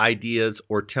ideas,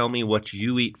 or tell me what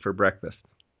you eat for breakfast.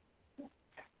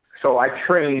 So I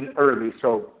train early.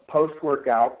 So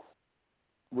post-workout,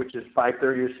 which is 5:30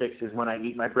 or 6, is when I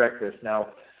eat my breakfast. Now,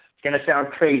 it's going to sound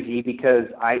crazy because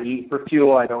I eat for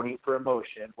fuel. I don't eat for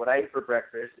emotion. What I eat for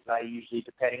breakfast is I usually,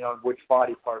 depending on which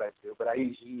body part I do, but I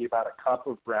usually eat about a cup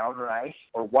of brown rice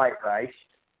or white rice,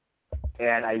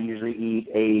 and I usually eat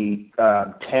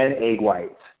 10 egg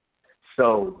whites.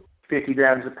 So 50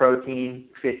 grams of protein,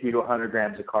 50 to 100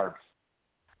 grams of carbs.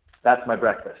 That's my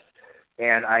breakfast.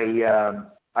 And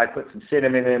I put some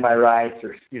cinnamon in my rice,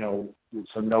 or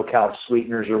some no-cal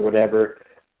sweeteners or whatever.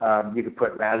 You could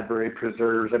put raspberry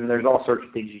preserves. I mean, there's all sorts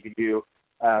of things you could do.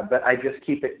 But I just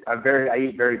keep it. I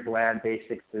eat very bland,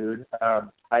 basic food.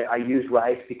 I use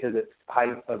rice because it's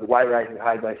the white rice is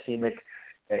high glycemic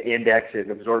index.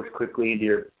 It absorbs quickly into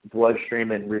your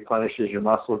bloodstream and replenishes your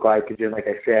muscle glycogen. Like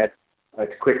I said,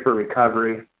 it's quick for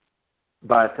recovery.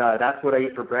 But that's what I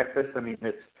eat for breakfast. I mean,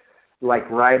 it's like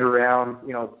right around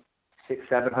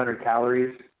 600-700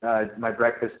 calories. My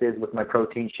breakfast is with my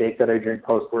protein shake that I drink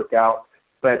post-workout.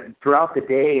 But throughout the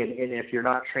day, and if you're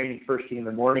not training first thing in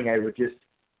the morning, I would just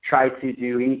try to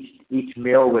do each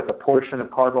meal with a portion of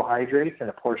carbohydrates and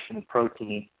a portion of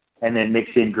protein, and then mix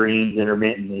in greens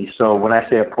intermittently. So when I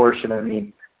say a portion, I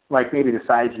mean like maybe the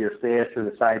size of your fist or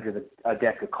the size of a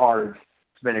deck of cards.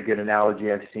 It's been a good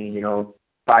analogy I've seen.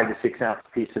 5 to 6 ounce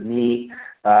piece of meat,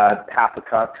 half a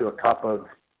cup to a cup of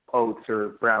oats or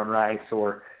brown rice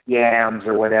or yams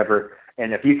or whatever.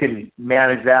 And if you can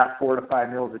manage that 4 to 5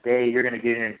 meals a day, you're going to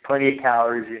get in plenty of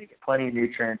calories, you're going to get plenty of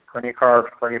nutrients, plenty of carbs,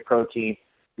 plenty of protein.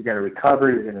 You're going to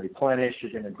recover, you're going to replenish,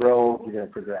 you're going to grow, you're going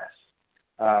to progress.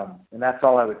 And that's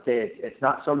all I would say. It's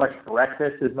not so much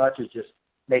breakfast as much as just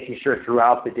making sure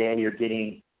throughout the day you're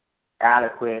getting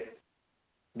adequate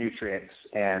nutrients,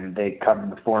 and they come in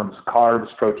the forms of carbs,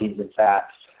 proteins, and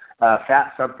fats.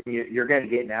 Fat's something you're going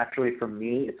to get naturally from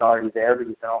meat. It's already there, but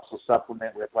you can also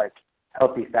supplement with like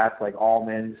healthy fats like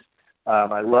almonds.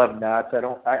 I love nuts.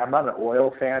 I'm not an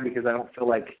oil fan because I don't feel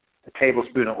like a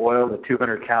tablespoon of oil, the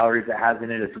 200 calories it has in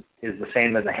it is the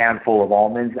same as a handful of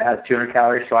almonds that has 200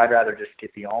 calories. So I'd rather just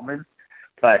get the almonds.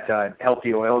 But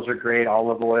healthy oils are great.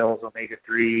 Olive oils,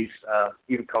 omega-3s,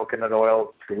 even coconut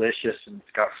oil, it's delicious, and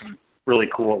it's got some really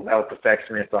cool health effects.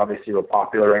 I mean, it's obviously real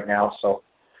popular right now. So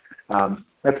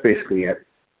that's basically it.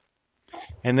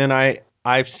 And then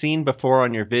I've seen before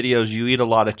on your videos you eat a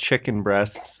lot of chicken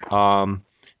breasts.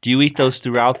 Do you eat those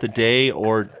throughout the day,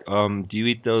 or do you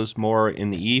eat those more in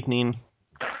the evening?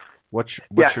 What's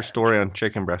your story on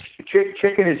chicken breast?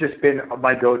 Chicken has just been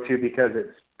my go-to because it's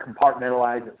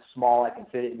compartmentalized, it's small, I can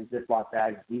fit it in a Ziploc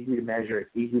bag, it's easy to measure, it's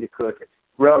easy to cook, it's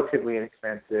relatively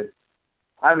inexpensive.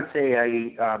 I would say I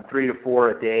eat 3 to 4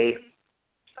 a day,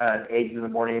 eggs in the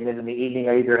morning, and then in the evening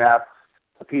I either have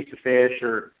a piece of fish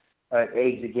or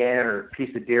eggs again, or a piece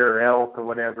of deer or elk or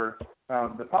whatever.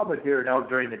 The problem with deer and elk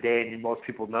during the day, and most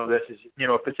people know this, is,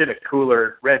 if it's in a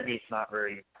cooler, red meat's not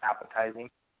very appetizing.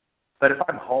 But if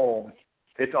I'm home,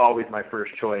 it's always my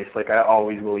first choice. Like, I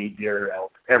always will eat deer or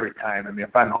elk every time. I mean,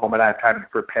 if I'm home and I have time to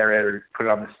prepare it or put it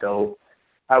on the stove,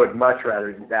 I would much rather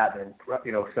eat that than,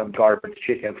 some garbage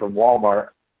chicken from Walmart.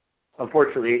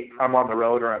 Unfortunately, I'm on the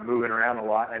road or I'm moving around a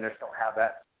lot, and I just don't have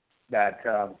that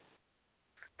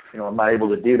I'm not able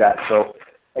to do that. So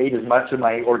I eat as much of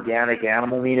my organic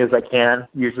animal meat as I can,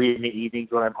 usually in the evenings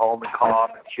when I'm home and calm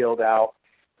and chilled out.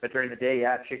 But during the day,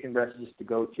 chicken breast is just the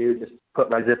go-to. Just put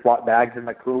my Ziploc bags in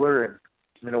my cooler. And,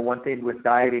 one thing with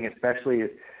dieting especially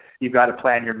is you've got to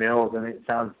plan your meals. And it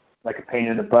sounds like a pain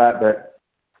in the butt, but,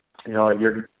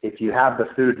 if you have the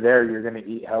food there, you're going to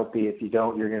eat healthy. If you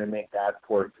don't, you're going to make bad,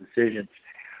 poor decisions.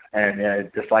 And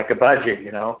just like a budget,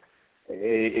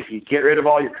 if you get rid of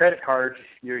all your credit cards,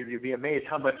 you'd be amazed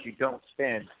how much you don't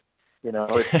spend.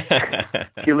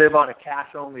 If you live on a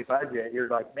cash-only budget, you're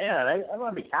like, man, I don't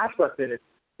have any cash left in it.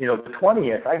 The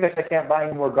 20th, I guess I can't buy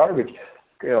any more garbage.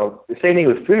 The same thing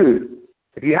with food.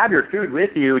 If you have your food with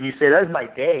you and you say, that's my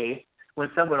day, when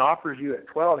someone offers you at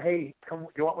 12, hey, come,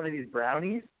 you want one of these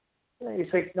brownies? And you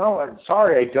say, no, I'm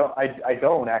sorry, I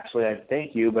don't actually.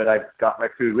 Thank you, but I've got my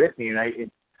food with me, and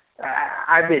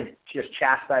I've been just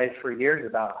chastised for years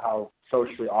about how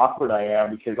socially awkward I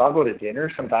am, because I'll go to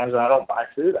dinner sometimes and I don't buy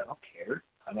food. I don't care.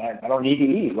 I mean, I don't need to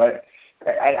eat. But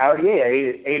I already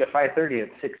ate. I ate at 5:30 at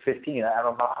 6:15.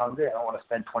 I'm not hungry. I don't want to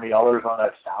spend $20 on a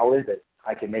salad that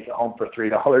I can make at home for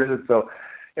 $3. And so,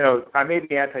 I may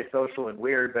be antisocial and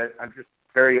weird, but I'm just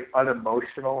very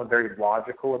unemotional and very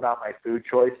logical about my food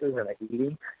choices and my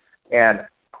eating. And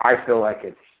I feel like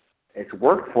it's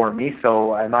worked for me,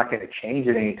 so I'm not going to change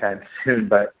it anytime soon.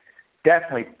 But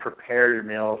definitely prepare your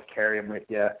meals, carry them with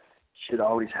you. Should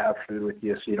always have food with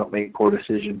you so you don't make poor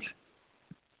decisions.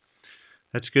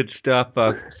 That's good stuff.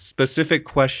 Specific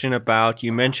question about,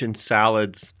 you mentioned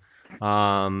salads.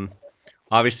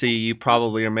 Obviously, you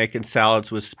probably are making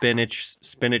salads with spinach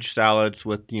salads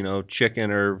with,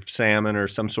 chicken or salmon or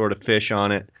some sort of fish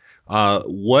on it.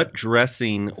 What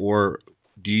dressing, or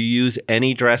do you use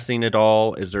any dressing at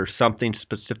all? Is there something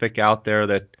specific out there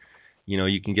that,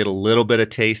 you can get a little bit of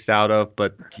taste out of,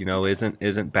 but,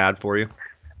 isn't bad for you?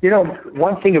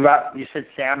 One thing about, you said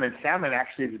salmon. Salmon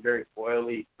actually is a very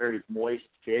oily, very moist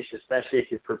fish, especially if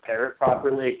you prepare it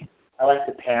properly. I like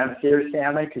to pan-sear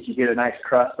salmon because you get a nice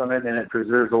crust on it and it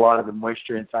preserves a lot of the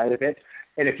moisture inside of it.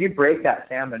 And if you break that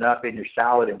salmon up in your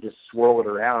salad and just swirl it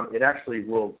around, it actually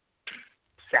will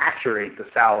saturate the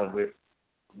salad with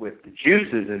the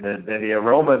juices and the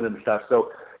aromas and stuff.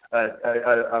 So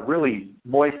a really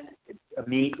moist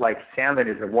meat like salmon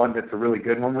is the one that's a really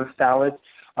good one with salads.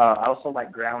 I also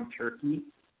like ground turkey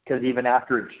because even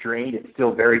after it's drained, it's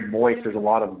still very moist. There's a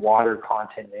lot of water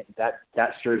content in it.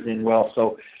 That stirs in well.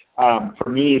 So for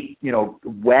me,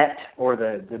 wet or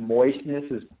the moistness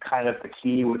is kind of the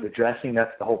key with the dressing.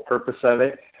 That's the whole purpose of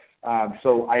it.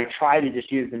 So I try to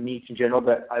just use the meats in general,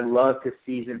 but I love to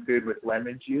season food with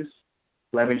lemon juice.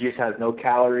 Lemon juice has no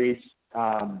calories,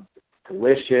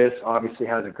 delicious, obviously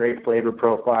has a great flavor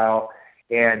profile,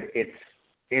 and it's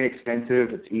inexpensive.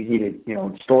 It's easy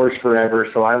to, stores forever.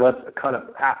 So I love to cut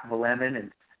up half of a lemon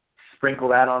and sprinkle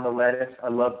that on the lettuce. I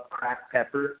love cracked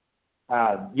pepper.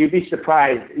 You'd be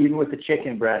surprised, even with the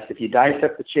chicken breast, if you dice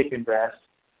up the chicken breast,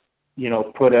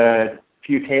 put a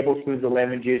few tablespoons of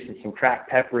lemon juice and some cracked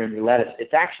pepper in your lettuce,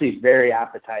 it's actually very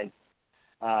appetizing.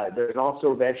 There's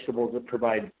also vegetables that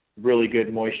provide really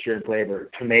good moisture and flavor.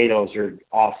 Tomatoes are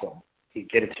awesome. You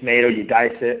get a tomato, you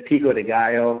dice it, pico de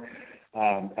gallo,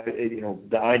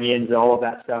 the onions, all of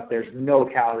that stuff. There's no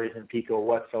calories in pico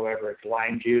whatsoever. It's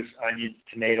lime juice, onions,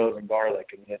 tomatoes, and garlic.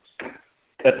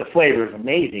 But the flavor is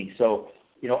amazing. So,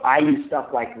 I use stuff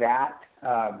like that.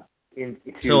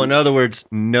 So in other words,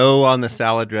 no on the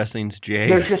salad dressings, Jay.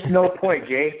 There's just no point,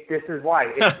 Jay. This is why.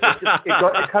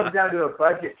 It comes down to a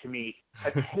budget to me.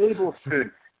 A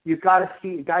tablespoon. You've got to see,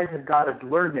 you guys have got to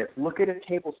learn this. Look at a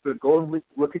tablespoon. Go and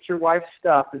look at your wife's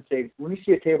stuff and say, let me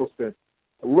see a tablespoon.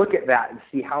 Look at that and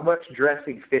see how much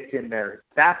dressing fits in there.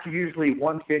 That's usually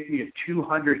 150 to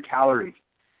 200 calories.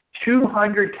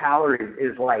 200 calories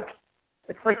is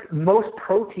it's like most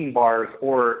protein bars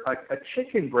or a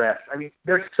chicken breast. I mean,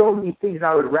 there's so many things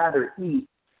I would rather eat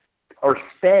or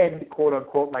spend, quote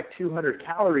unquote, 200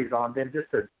 calories on than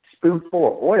just a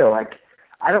spoonful of oil.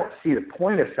 I don't see the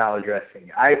point of salad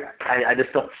dressing. I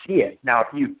just don't see it. Now, if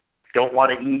you don't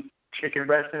want to eat chicken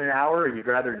breast in an hour and you'd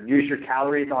rather use your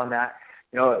calories on that,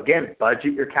 again,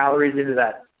 budget your calories into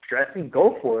that dressing,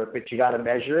 go for it, but you got to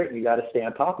measure it and you got to stay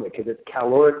on top of it because it's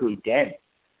calorically dense.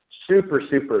 Super,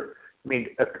 super. I mean,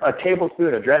 a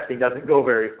tablespoon of dressing doesn't go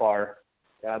very far.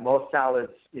 Most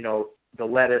salads, the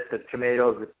lettuce, the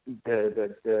tomatoes,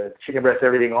 the chicken breast,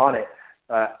 everything on it,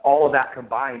 all of that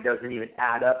combined doesn't even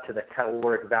add up to the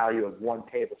caloric value of 1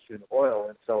 tablespoon of oil.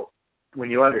 And so when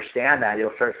you understand that,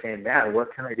 you'll start saying, man,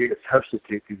 what can I do to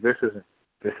substitute? Because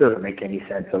this doesn't make any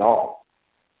sense at all.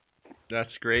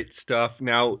 That's great stuff.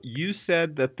 Now, you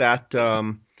said that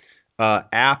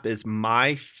app is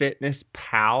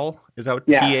MyFitnessPal. Is that what?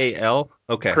 Yeah. PAL?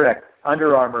 Okay. Correct.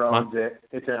 Under Armour owns it.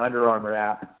 It's an Under Armour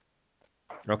app.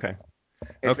 Okay.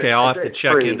 I'll have to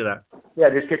check free. into that. Yeah,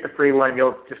 just get the free one.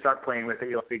 You'll just start playing with it.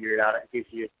 You'll figure it out. It gives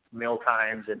you meal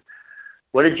times and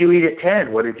what did you eat at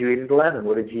 10? What did you eat at 11?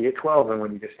 What did you eat at 12? And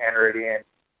when you just enter it in.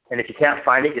 And if you can't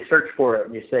find it, you search for it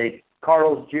and you say,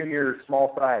 Carl's Jr.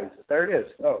 small fries. There it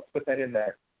is. Oh, put that in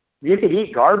there. You can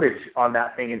eat garbage on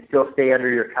that thing and still stay under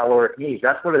your caloric needs.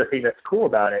 That's one of the things that's cool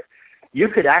about it. You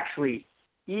could actually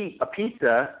eat a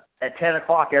pizza at 10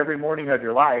 o'clock every morning of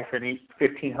your life and eat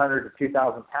 1,500 to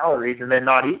 2,000 calories and then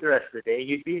not eat the rest of the day.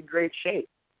 You'd be in great shape.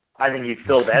 I think you'd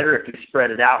feel better if you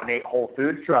spread it out and ate whole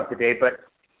foods throughout the day. But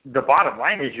the bottom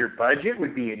line is your budget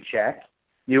would be in check.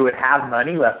 You would have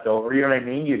money left over. You know what I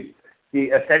mean? You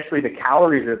essentially, the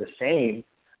calories are the same.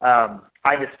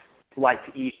 I just like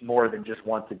to eat more than just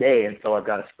once a day, and so I've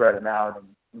got to spread them out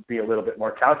and be a little bit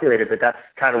more calculated. But that's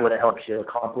kind of what it helps you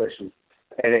accomplish. And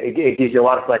it gives you a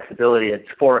lot of flexibility. It's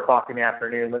 4 o'clock in the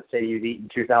afternoon. Let's say you've eaten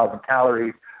 2,000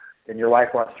 calories, and your wife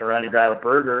wants to run and grab a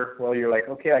burger. Well, you're like,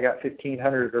 okay, I got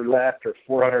 1,500 or left or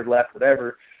 400 left,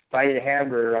 whatever. If I eat a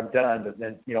hamburger, I'm done. But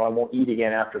then, I won't eat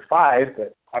again after 5,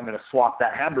 but I'm going to swap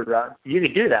that hamburger out. You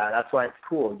can do that. That's why it's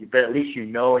cool. But at least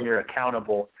and you're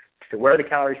accountable to where the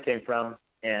calories came from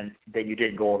and that you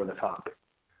didn't go over the top.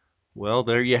 Well,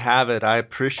 there you have it. I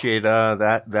appreciate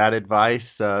that advice.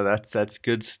 That's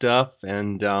good stuff,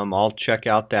 and I'll check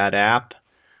out that app.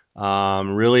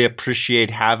 Really appreciate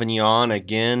having you on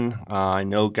again. I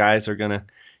know guys are going to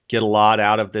get a lot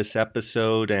out of this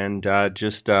episode, and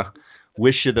just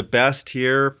wish you the best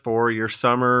here for your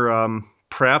summer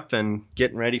prep and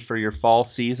getting ready for your fall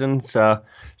seasons.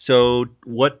 So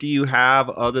what do you have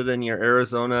other than your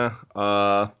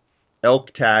Arizona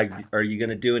elk tag? Are you going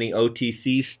to do any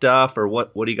OTC stuff, or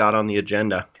what do you got on the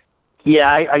agenda?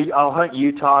 Yeah, I'll hunt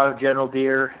Utah general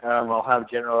deer. I'll have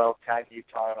general elk tag in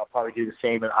Utah, and I'll probably do the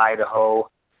same in Idaho.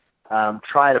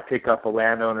 Try to pick up a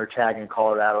landowner tag in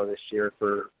Colorado this year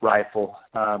for rifle,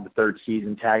 the third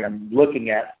season tag. I'm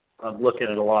looking at a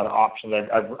lot of options.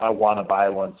 I want to buy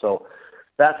one, so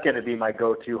that's going to be my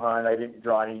go-to hunt. I didn't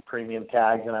draw any premium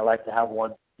tags, and I like to have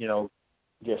one,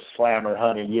 just slammer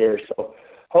hunt a year. So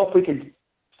hope we can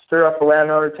stir up a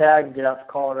landowner tag and get out to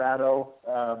Colorado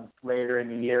later in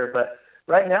the year. But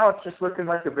right now it's just looking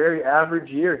like a very average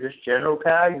year, just general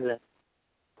tags and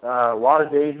a lot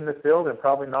of days in the field and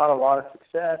probably not a lot of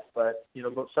success. But,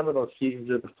 some of those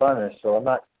seasons are the funnest. So I'm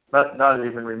not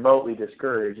even remotely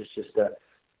discouraged. It's just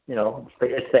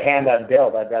it's the hand I'm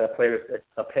dealt. I've got to play with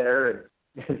a pair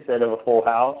instead of a full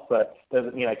house, but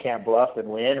doesn't mean I can't bluff and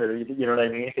win, or you know what I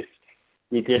mean?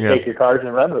 You just take your cards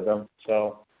and run with them.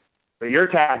 So, but your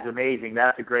tag's amazing.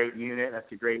 That's a great unit. That's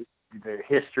the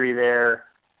history there.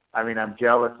 I mean, I'm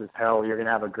jealous as hell. You're gonna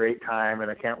have a great time, and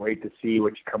I can't wait to see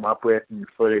what you come up with in your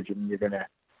footage. And you're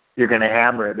gonna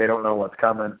hammer it. They don't know what's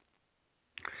coming.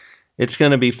 It's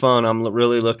going to be fun. I'm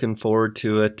really looking forward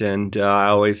to it, and I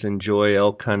always enjoy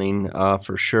elk hunting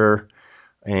for sure.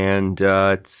 And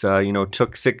it's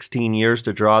took 16 years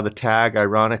to draw the tag.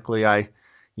 Ironically,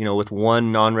 with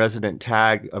one non-resident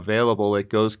tag available,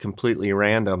 it goes completely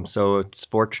random. So it's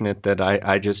fortunate that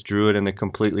I just drew it in a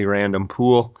completely random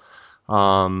pool.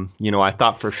 I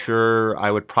thought for sure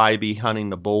I would probably be hunting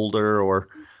the Boulder or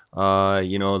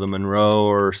the Monroe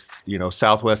or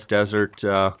Southwest Desert.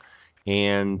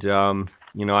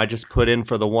 I just put in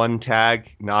for the one tag,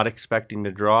 not expecting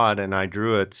to draw it, and I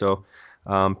drew it. So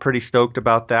pretty stoked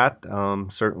about that.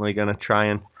 Certainly going to try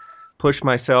and push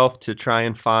myself to try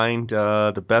and find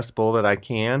the best bull that I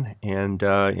can and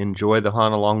enjoy the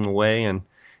hunt along the way.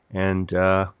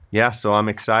 So I'm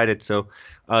excited. So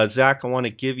Zach, I want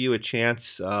to give you a chance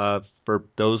for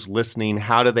those listening.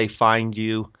 How do they find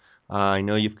you? I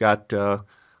know you've got a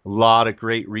lot of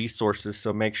great resources,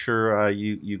 so make sure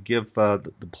you give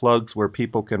the plugs where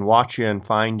people can watch you and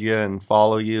find you and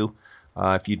follow you.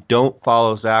 If you don't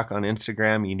follow Zach on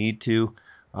Instagram, you need to,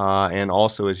 and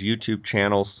also his YouTube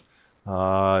channels.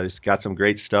 He's got some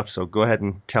great stuff, so go ahead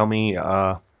and tell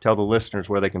the listeners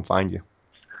where they can find you.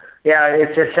 Yeah, it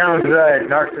sounds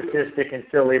narcissistic and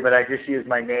silly, but I just use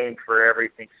my name for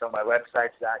everything. So my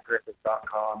website's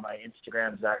ZachGriffith.com, my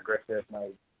Instagram's Zach Griffith, my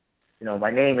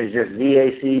name is just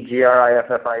ZachGriffith.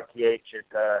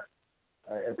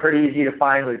 It's pretty easy to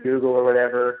find with Google or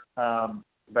whatever.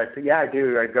 But yeah, I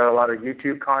do. I got a lot of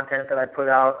YouTube content that I put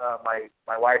out.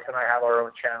 My wife and I have our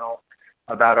own channel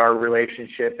about our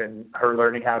relationship and her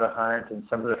learning how to hunt and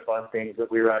some of the fun things that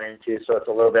we run into. So it's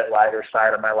a little bit lighter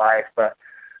side of my life, but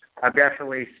I'm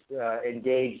definitely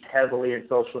engaged heavily in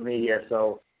social media.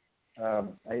 So,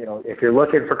 if you're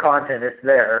looking for content, it's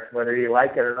there. Whether you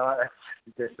like it or not, that's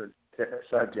just a different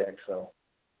subject. So.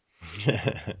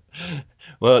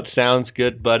 Well, it sounds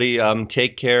good, buddy.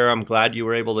 Take care. I'm glad you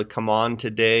were able to come on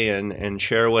today and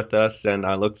share with us, and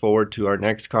I look forward to our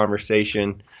next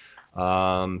conversation.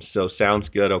 So sounds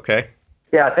good, okay?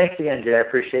 Yeah, thanks again, Jay. I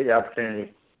appreciate the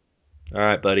opportunity. All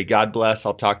right, buddy. God bless.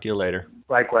 I'll talk to you later.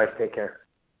 Likewise. Take care.